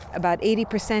sediment, about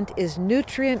 80%, is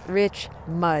nutrient-rich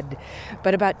mud,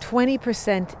 but about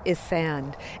 20% is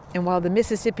sand. And while the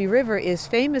Mississippi River is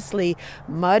famously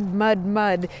mud, mud,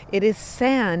 mud, it is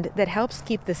sand that helps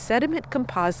keep the sediment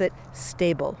composite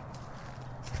stable.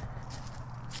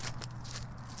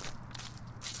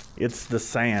 It's the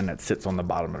sand that sits on the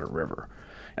bottom of the river.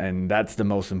 And that's the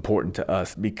most important to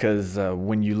us because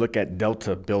when you look at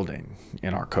delta building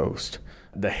in our coast,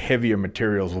 the heavier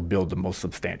materials will build the most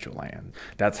substantial land.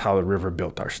 That's how the river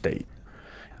built our state.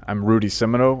 I'm Rudy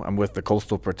Semino. I'm with the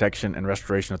Coastal Protection and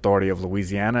Restoration Authority of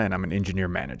Louisiana, and I'm an engineer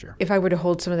manager. If I were to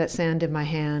hold some of that sand in my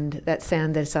hand, that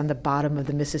sand that's on the bottom of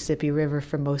the Mississippi River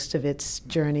for most of its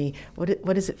journey, what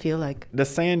does it feel like? The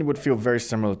sand would feel very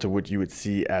similar to what you would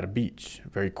see at a beach,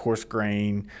 very coarse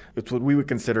grain. It's what we would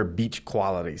consider beach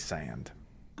quality sand.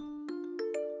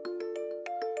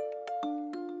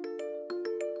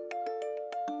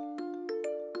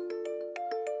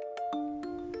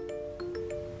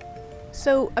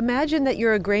 So imagine that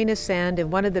you're a grain of sand in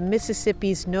one of the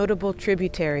Mississippi's notable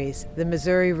tributaries, the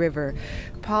Missouri River,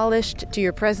 polished to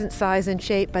your present size and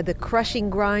shape by the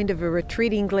crushing grind of a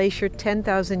retreating glacier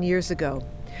 10,000 years ago.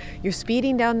 You're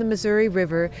speeding down the Missouri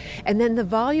River, and then the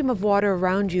volume of water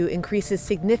around you increases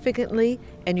significantly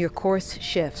and your course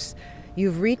shifts.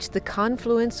 You've reached the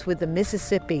confluence with the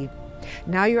Mississippi.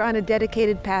 Now you're on a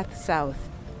dedicated path south.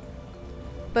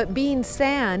 But being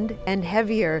sand and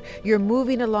heavier, you're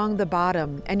moving along the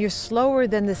bottom, and you're slower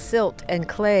than the silt and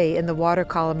clay in the water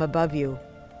column above you.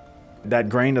 That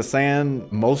grain of sand,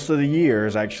 most of the year,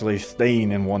 is actually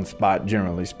staying in one spot,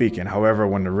 generally speaking. However,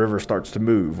 when the river starts to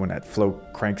move, when that flow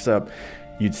cranks up,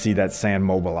 you'd see that sand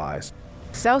mobilize.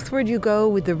 Southward you go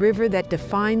with the river that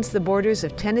defines the borders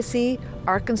of Tennessee,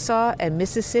 Arkansas, and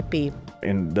Mississippi.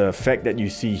 And the effect that you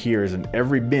see here is in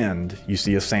every bend, you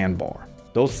see a sandbar.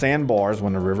 Those sandbars,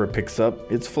 when the river picks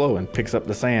up its flow and picks up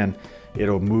the sand,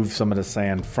 it'll move some of the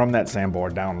sand from that sandbar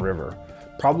downriver,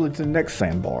 probably to the next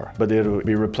sandbar, but it'll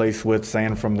be replaced with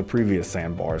sand from the previous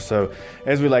sandbar. So,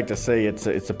 as we like to say, it's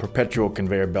a perpetual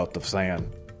conveyor belt of sand.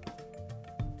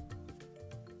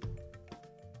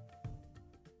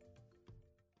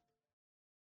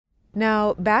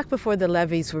 Now, back before the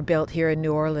levees were built here in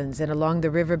New Orleans and along the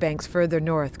riverbanks further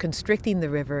north, constricting the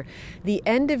river, the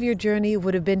end of your journey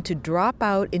would have been to drop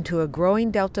out into a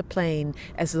growing delta plain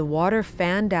as the water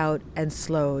fanned out and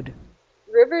slowed.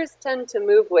 Rivers tend to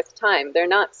move with time. They're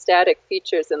not static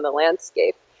features in the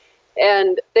landscape.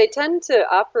 And they tend to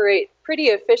operate pretty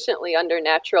efficiently under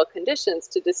natural conditions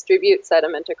to distribute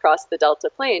sediment across the delta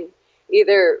plain,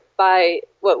 either by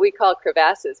what we call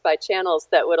crevasses, by channels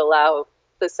that would allow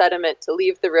the sediment to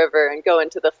leave the river and go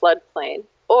into the floodplain,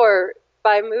 or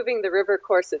by moving the river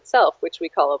course itself, which we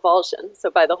call avulsion, so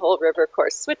by the whole river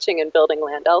course switching and building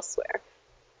land elsewhere.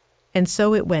 And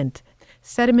so it went.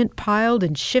 Sediment piled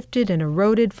and shifted and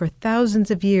eroded for thousands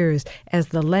of years as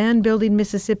the land-building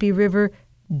Mississippi River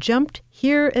jumped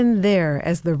here and there,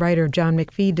 as the writer John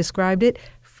McPhee described it,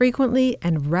 frequently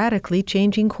and radically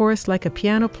changing course like a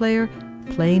piano player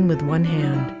playing with one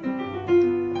hand.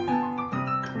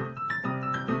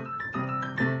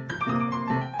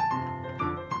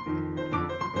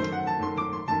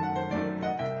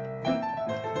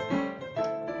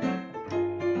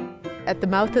 At the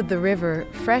mouth of the river,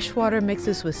 fresh water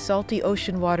mixes with salty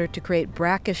ocean water to create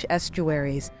brackish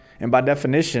estuaries. And by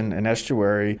definition, an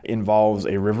estuary involves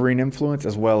a riverine influence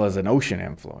as well as an ocean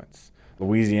influence.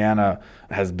 Louisiana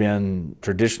has been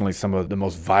traditionally some of the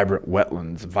most vibrant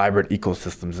wetlands, vibrant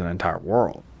ecosystems in the entire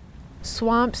world.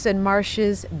 Swamps and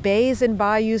marshes, bays and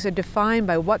bayous are defined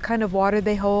by what kind of water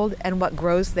they hold and what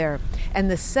grows there, and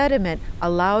the sediment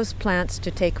allows plants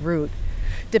to take root.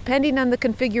 Depending on the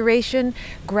configuration,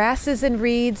 grasses and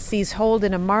reeds seize hold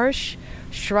in a marsh,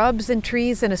 shrubs and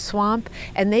trees in a swamp,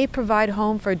 and they provide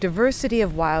home for a diversity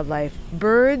of wildlife: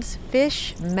 birds,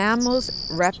 fish,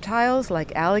 mammals, reptiles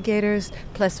like alligators,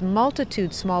 plus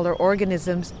multitude smaller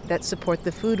organisms that support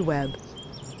the food web.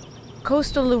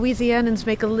 Coastal Louisianans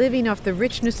make a living off the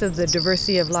richness of the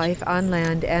diversity of life on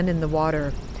land and in the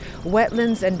water.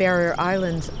 Wetlands and barrier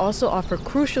islands also offer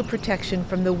crucial protection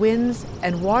from the winds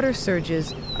and water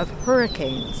surges of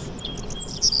hurricanes.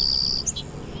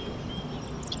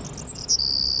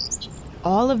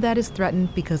 All of that is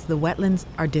threatened because the wetlands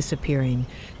are disappearing.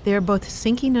 They are both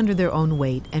sinking under their own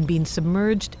weight and being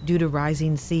submerged due to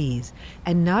rising seas,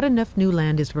 and not enough new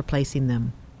land is replacing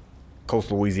them.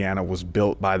 Coastal Louisiana was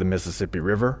built by the Mississippi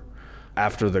River.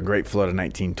 After the Great Flood of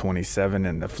 1927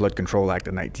 and the Flood Control Act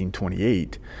of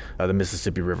 1928, the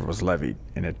Mississippi River was leveed,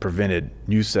 and it prevented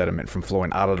new sediment from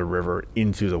flowing out of the river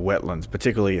into the wetlands,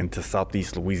 particularly into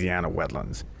southeast Louisiana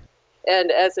wetlands.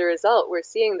 And as a result, we're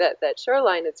seeing that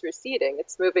shoreline is receding.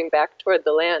 It's moving back toward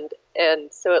the land. And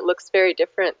so it looks very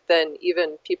different than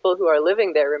even people who are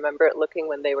living there remember it looking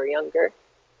when they were younger.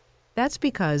 That's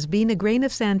because being a grain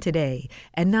of sand today,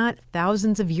 and not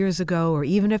thousands of years ago or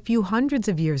even a few hundreds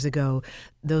of years ago,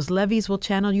 those levees will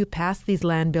channel you past these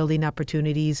land building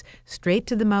opportunities, straight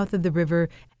to the mouth of the river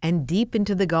and deep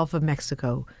into the Gulf of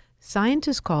Mexico.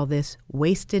 Scientists call this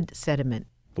wasted sediment.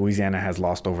 Louisiana has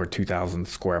lost over 2,000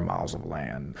 square miles of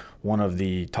land. One of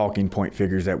the talking point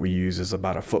figures that we use is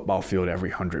about a football field every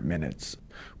 100 minutes.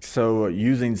 So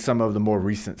using some of the more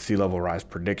recent sea level rise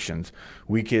predictions,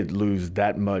 we could lose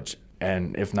that much,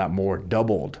 and if not more,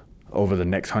 doubled over the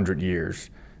next 100 years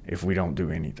if we don't do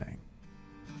anything.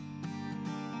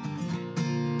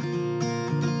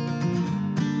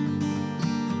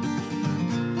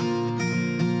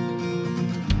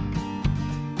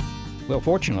 Well,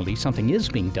 fortunately, something is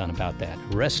being done about that.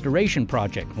 A restoration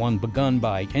project, one begun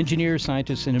by engineers,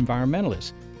 scientists, and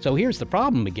environmentalists. So here's the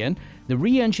problem again. The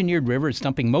re-engineered river is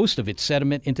dumping most of its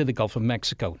sediment into the Gulf of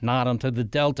Mexico, not onto the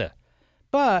delta.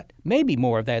 But maybe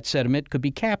more of that sediment could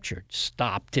be captured,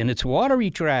 stopped in its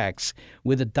watery tracks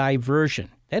with a diversion.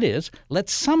 That is, let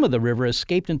some of the river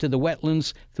escape into the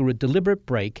wetlands through a deliberate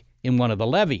break in one of the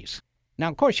levees. Now,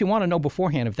 of course, you want to know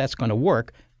beforehand if that's going to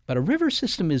work, but a river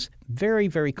system is very,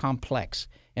 very complex,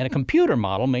 and a computer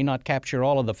model may not capture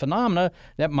all of the phenomena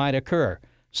that might occur.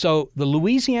 So the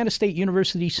Louisiana State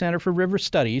University Center for River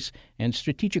Studies and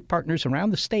strategic partners around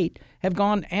the state have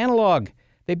gone analog.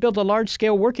 They built a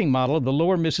large-scale working model of the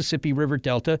lower Mississippi River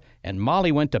Delta, and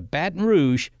Molly went to Baton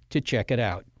Rouge to check it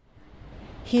out.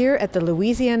 Here at the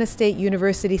Louisiana State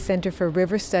University Center for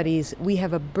River Studies, we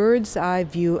have a bird's eye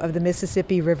view of the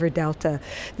Mississippi River Delta.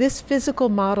 This physical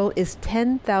model is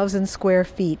 10,000 square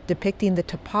feet, depicting the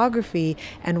topography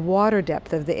and water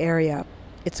depth of the area.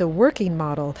 It's a working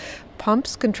model.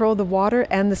 Pumps control the water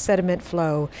and the sediment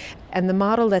flow, and the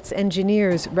model lets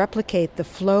engineers replicate the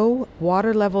flow,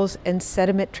 water levels, and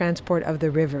sediment transport of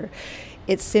the river.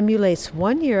 It simulates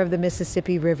 1 year of the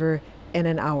Mississippi River in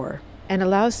an hour, and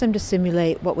allows them to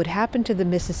simulate what would happen to the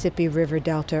Mississippi River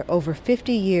Delta over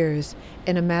 50 years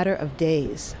in a matter of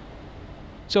days.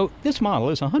 So this model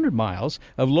is 100 miles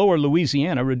of lower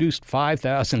Louisiana reduced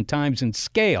 5,000 times in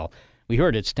scale. We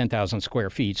heard it's 10,000 square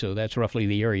feet, so that's roughly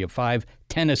the area of 5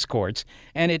 tennis courts.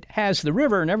 And it has the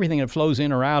river and everything that flows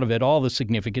in or out of it, all the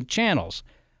significant channels.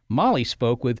 Molly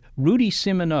spoke with Rudy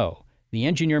Simoneau, the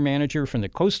engineer manager from the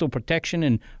Coastal Protection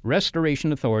and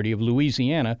Restoration Authority of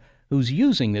Louisiana, who's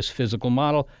using this physical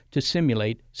model to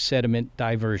simulate sediment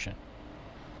diversion.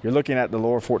 You're looking at the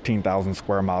lower 14,000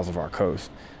 square miles of our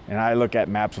coast, and I look at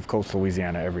maps of coastal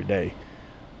Louisiana every day.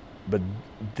 But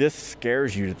this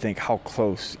scares you to think how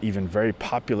close even very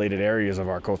populated areas of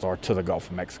our coast are to the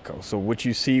Gulf of Mexico. So what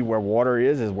you see where water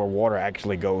is where water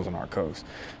actually goes on our coast.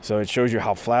 So it shows you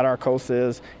how flat our coast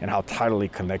is and how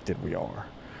tidally connected we are.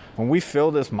 When we fill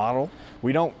this model,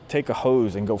 we don't take a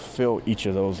hose and go fill each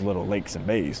of those little lakes and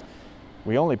bays.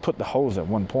 We only put the hose at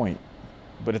one point,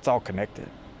 but it's all connected.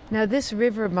 Now, this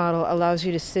river model allows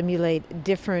you to simulate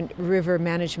different river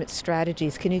management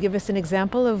strategies. Can you give us an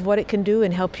example of what it can do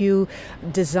and help you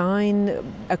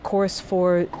design a course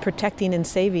for protecting and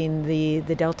saving the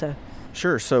delta?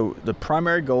 Sure. So the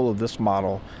primary goal of this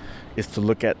model is to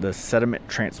look at the sediment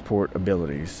transport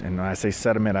abilities. And when I say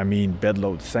sediment, I mean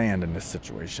bedload sand in this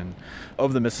situation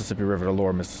of the Mississippi River, the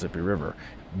lower Mississippi River.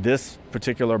 This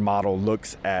particular model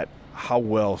looks at how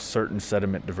well certain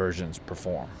sediment diversions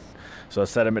perform. So a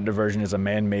sediment diversion is a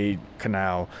man-made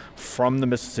canal from the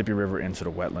Mississippi River into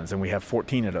the wetlands, and we have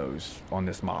 14 of those on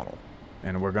this model.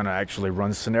 And we're going to actually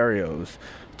run scenarios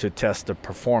to test the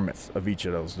performance of each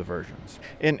of those diversions.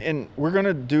 And we're going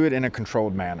to do it in a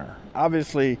controlled manner.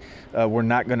 Obviously, we're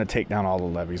not going to take down all the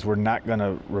levees. We're not going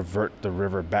to revert the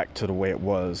river back to the way it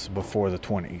was before the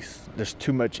 20s. There's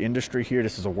too much industry here.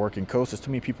 This is a working coast. There's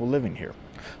too many people living here.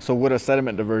 So what a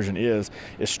sediment diversion is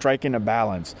striking a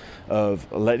balance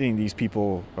of letting these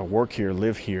people work here,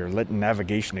 live here, letting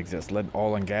navigation exist, letting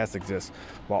oil and gas exist,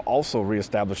 while also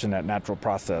reestablishing that natural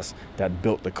process that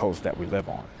built the coast that we live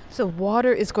on. So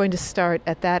water is going to start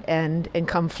at that end and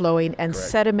come flowing, and Correct.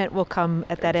 Sediment will come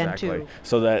at that end too.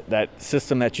 So that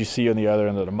system that you see on the other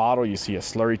end of the model, you see a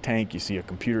slurry tank, you see a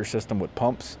computer system with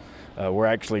pumps. We're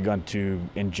actually going to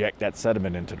inject that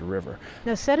sediment into the river.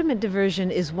 Now, sediment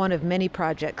diversion is one of many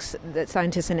projects that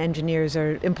scientists and engineers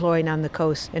are employing on the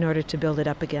coast in order to build it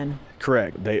up again.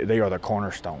 Correct. They are the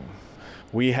cornerstone.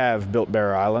 We have built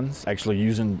barrier islands actually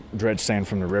using dredged sand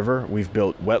from the river. We've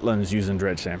built wetlands using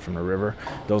dredged sand from the river.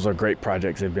 Those are great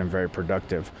projects. They've been very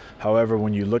productive. However,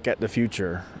 when you look at the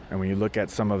future and when you look at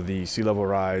some of the sea level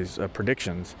rise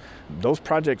predictions, those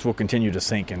projects will continue to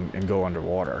sink and go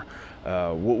underwater.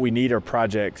 What we need are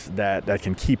projects that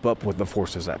can keep up with the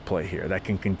forces at play here, that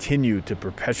can continue to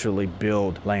perpetually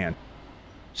build land.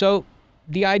 So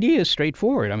the idea is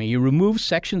straightforward. I mean, you remove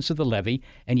sections of the levee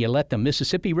and you let the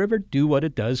Mississippi River do what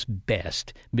it does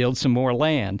best, build some more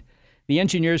land. The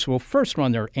engineers will first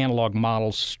run their analog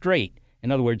models straight.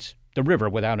 In other words, the river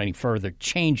without any further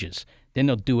changes. Then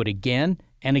they'll do it again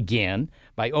and again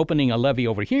by opening a levee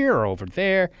over here or over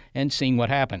there and seeing what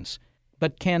happens.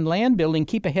 But can land building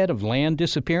keep ahead of land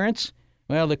disappearance?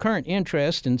 Well, the current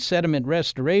interest in sediment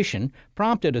restoration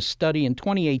prompted a study in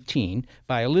 2018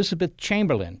 by Elizabeth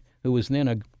Chamberlain, who was then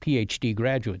a PhD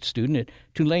graduate student at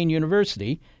Tulane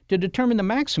University, to determine the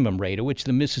maximum rate at which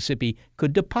the Mississippi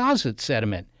could deposit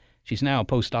sediment. She's now a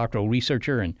postdoctoral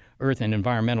researcher in earth and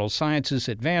environmental sciences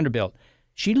at Vanderbilt.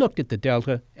 She looked at the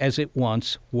delta as it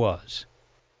once was.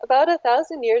 About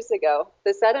 1,000 years ago,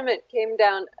 the sediment came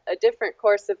down a different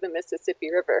course of the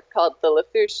Mississippi River called the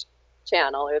Lafourche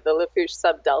Channel or the Lafourche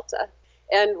Subdelta.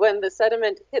 And when the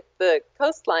sediment hit the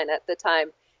coastline at the time,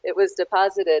 it was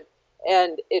deposited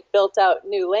and it built out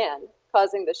new land,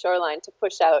 causing the shoreline to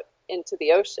push out into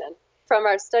the ocean. From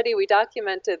our study, we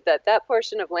documented that that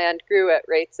portion of land grew at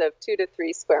rates of 2 to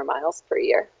 3 square miles per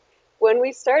year. When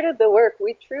we started the work,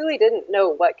 we truly didn't know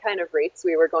what kind of rates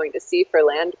we were going to see for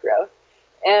land growth.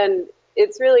 And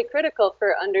it's really critical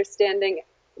for understanding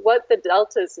what the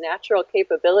delta's natural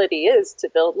capability is to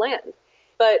build land.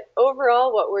 But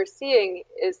overall, what we're seeing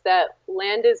is that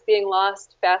land is being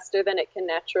lost faster than it can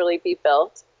naturally be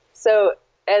built. So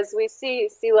as we see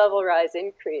sea level rise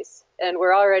increase, and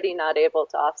we're already not able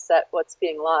to offset what's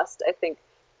being lost, I think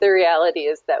the reality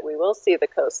is that we will see the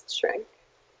coast shrink.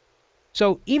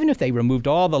 So even if they removed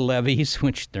all the levees,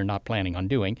 which they're not planning on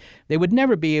doing, they would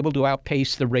never be able to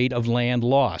outpace the rate of land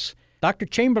loss. Dr.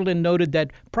 Chamberlain noted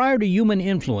that prior to human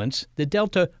influence, the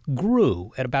delta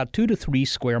grew at about 2 to 3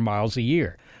 square miles a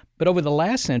year. But over the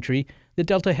last century, the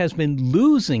delta has been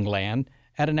losing land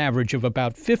at an average of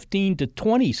about 15 to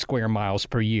 20 square miles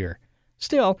per year.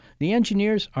 Still, the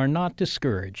engineers are not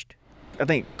discouraged. I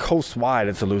think coast-wide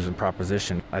it's a losing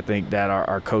proposition. I think that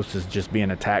our coast is just being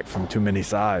attacked from too many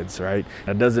sides, right?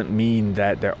 That doesn't mean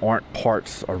that there aren't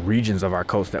parts or regions of our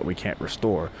coast that we can't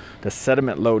restore. The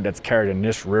sediment load that's carried in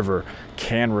this river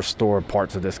can restore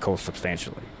parts of this coast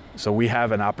substantially. So we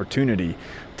have an opportunity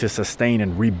to sustain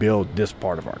and rebuild this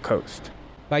part of our coast.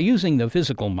 By using the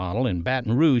physical model in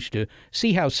Baton Rouge to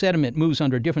see how sediment moves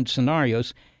under different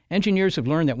scenarios, engineers have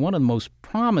learned that one of the most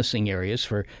promising areas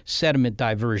for sediment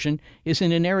diversion is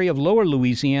in an area of lower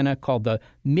Louisiana called the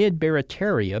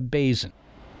Mid-Barataria Basin.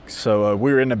 So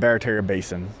we're in the Barataria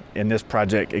Basin, and this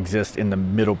project exists in the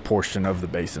middle portion of the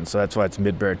basin. So that's why it's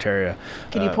Mid-Barataria.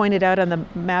 Can you point it out on the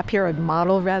map here, a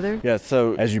model rather? Yeah,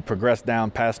 so as you progress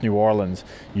down past New Orleans,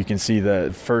 you can see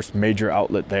the first major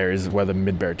outlet there is where the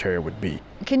Mid-Barataria would be.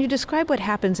 Can you describe what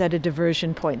happens at a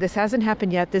diversion point? This hasn't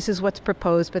happened yet. This is what's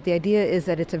proposed, but the idea is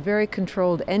that it's a very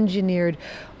controlled, engineered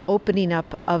opening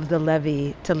up of the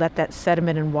levee to let that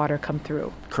sediment and water come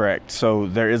through. Correct. So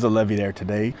there is a levee there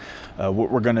today.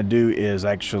 What we're going to do is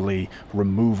actually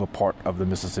remove a part of the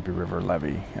Mississippi River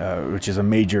levee, which is a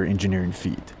major engineering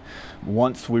feat.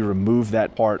 Once we remove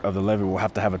that part of the levee, we'll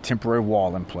have to have a temporary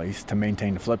wall in place to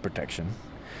maintain the flood protection.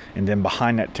 And then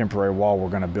behind that temporary wall, we're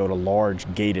going to build a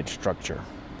large gated structure,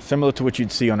 similar to what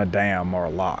you'd see on a dam or a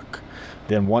lock.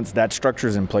 Then once that structure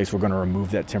is in place, we're going to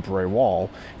remove that temporary wall,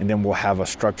 and then we'll have a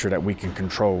structure that we can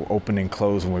control, open and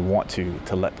close when we want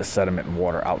to let the sediment and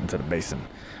water out into the basin.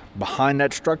 Behind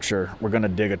that structure, we're going to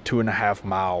dig a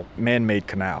 2.5-mile man-made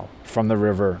canal from the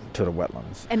river to the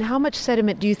wetlands. And how much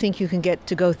sediment do you think you can get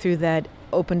to go through that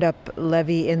opened up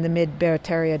levee in the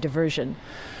Mid-Barataria diversion?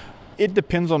 It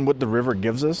depends on what the river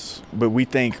gives us, but we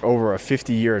think over a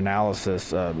 50-year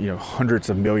analysis, hundreds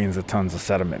of millions of tons of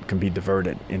sediment can be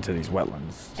diverted into these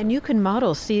wetlands. And you can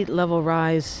model sea level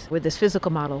rise with this physical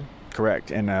model.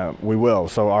 Correct, and we will.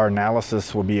 So our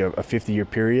analysis will be a 50-year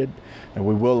period, and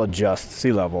we will adjust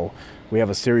sea level. We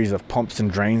have a series of pumps and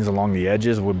drains along the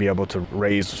edges. We'll be able to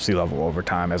raise sea level over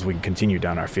time as we continue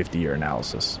down our 50-year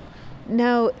analysis.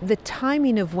 Now, the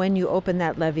timing of when you open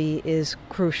that levee is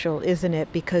crucial, isn't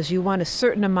it? Because you want a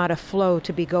certain amount of flow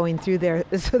to be going through there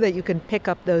so that you can pick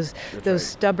up those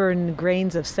stubborn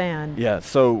grains of sand. Yeah,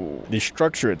 so the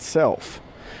structure itself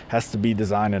has to be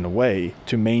designed in a way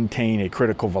to maintain a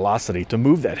critical velocity to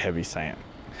move that heavy sand.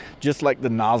 Just like the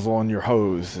nozzle on your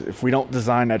hose, if we don't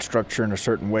design that structure in a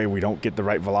certain way, we don't get the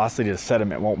right velocity, the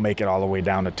sediment won't make it all the way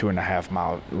down the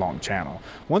 2.5-mile long channel.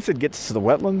 Once it gets to the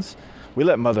wetlands, we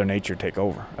let Mother Nature take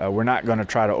over. We're not going to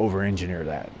try to over-engineer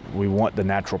that. We want the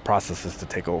natural processes to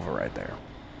take over right there.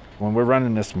 When we're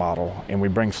running this model and we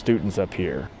bring students up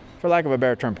here, for lack of a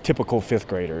better term, typical 5th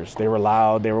graders, they were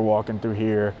loud, they were walking through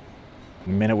here.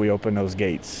 The minute we opened those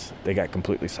gates, they got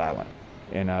completely silent.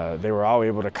 And they were all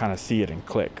able to kind of see it and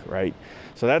click, right?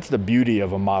 So that's the beauty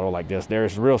of a model like this.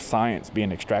 There's real science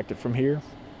being extracted from here.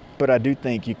 But I do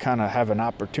think you kind of have an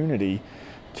opportunity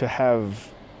to have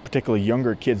particularly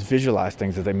younger kids visualize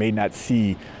things that they may not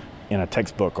see in a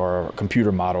textbook or a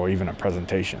computer model or even a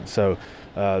presentation. So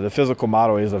the physical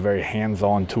model is a very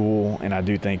hands-on tool, and I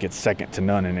do think it's second to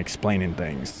none in explaining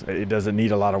things. It doesn't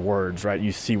need a lot of words, right?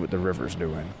 You see what the river's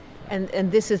doing.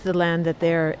 And this is the land that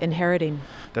they're inheriting.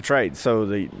 That's right. So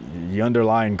the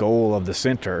underlying goal of the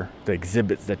center, the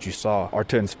exhibits that you saw, are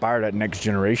to inspire that next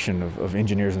generation of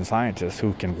engineers and scientists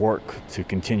who can work to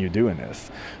continue doing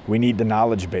this. We need the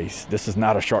knowledge base. This is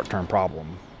not a short-term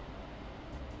problem.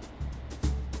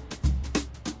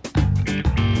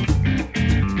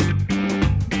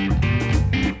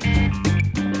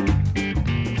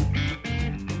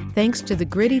 Thanks to the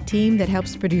gritty team that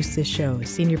helps produce this show.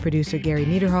 Senior producer Gary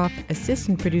Niederhoff,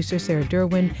 assistant producer Sarah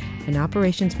Derwin, and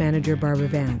operations manager Barbara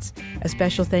Vance. A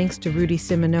special thanks to Rudy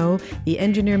Simoneau, the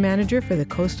engineer manager for the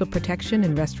Coastal Protection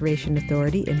and Restoration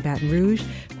Authority in Baton Rouge,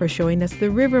 for showing us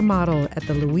the river model at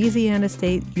the Louisiana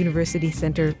State University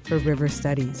Center for River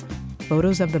Studies.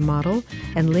 Photos of the model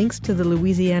and links to the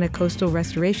Louisiana Coastal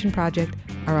Restoration Project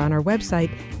are on our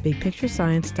website,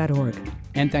 bigpicturescience.org.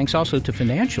 And thanks also to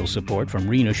financial support from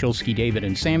Rena Shulsky David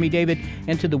and Sammy David,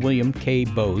 and to the William K.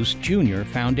 Bowes Jr.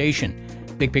 Foundation.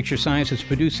 Big Picture Science is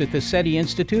produced at the SETI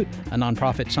Institute, a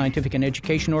nonprofit scientific and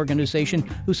education organization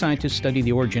whose scientists study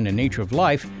the origin and nature of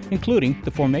life, including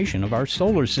the formation of our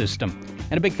solar system.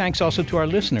 And a big thanks also to our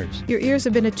listeners. Your ears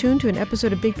have been attuned to an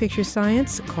episode of Big Picture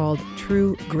Science called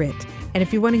True Grit. And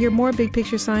if you want to hear more Big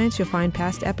Picture Science, you'll find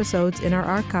past episodes in our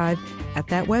archive at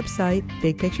that website,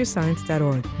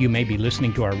 bigpicturescience.org. You may be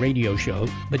listening to our radio show,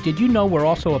 but did you know we're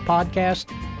also a podcast?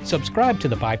 Subscribe to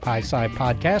the Bye Bye Sci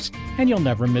podcast, and you'll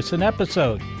never miss an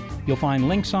episode. You'll find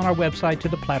links on our website to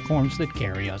the platforms that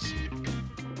carry us.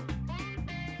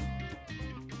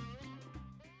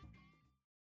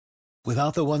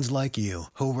 Without the ones like you,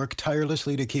 who work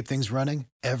tirelessly to keep things running,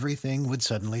 everything would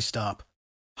suddenly stop.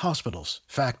 Hospitals,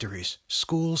 factories,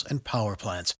 schools, and power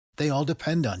plants, they all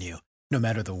depend on you. No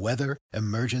matter the weather,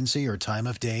 emergency, or time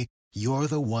of day, you're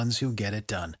the ones who get it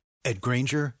done. At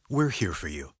Grainger, we're here for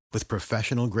you with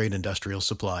professional-grade industrial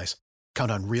supplies. Count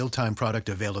on real-time product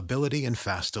availability and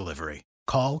fast delivery.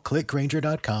 Call,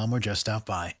 clickgrainger.com, or just stop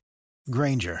by.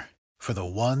 Grainger, for the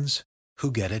ones who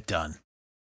get it done.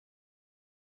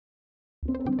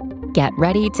 Get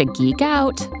ready to geek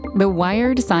out. The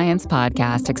Wired Science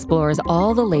Podcast explores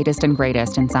all the latest and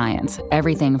greatest in science.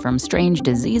 Everything from strange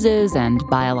diseases and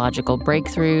biological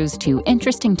breakthroughs to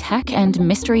interesting tech and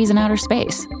mysteries in outer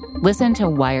space. Listen to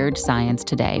Wired Science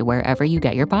today wherever you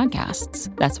get your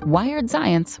podcasts. That's Wired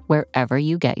Science wherever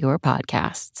you get your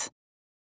podcasts.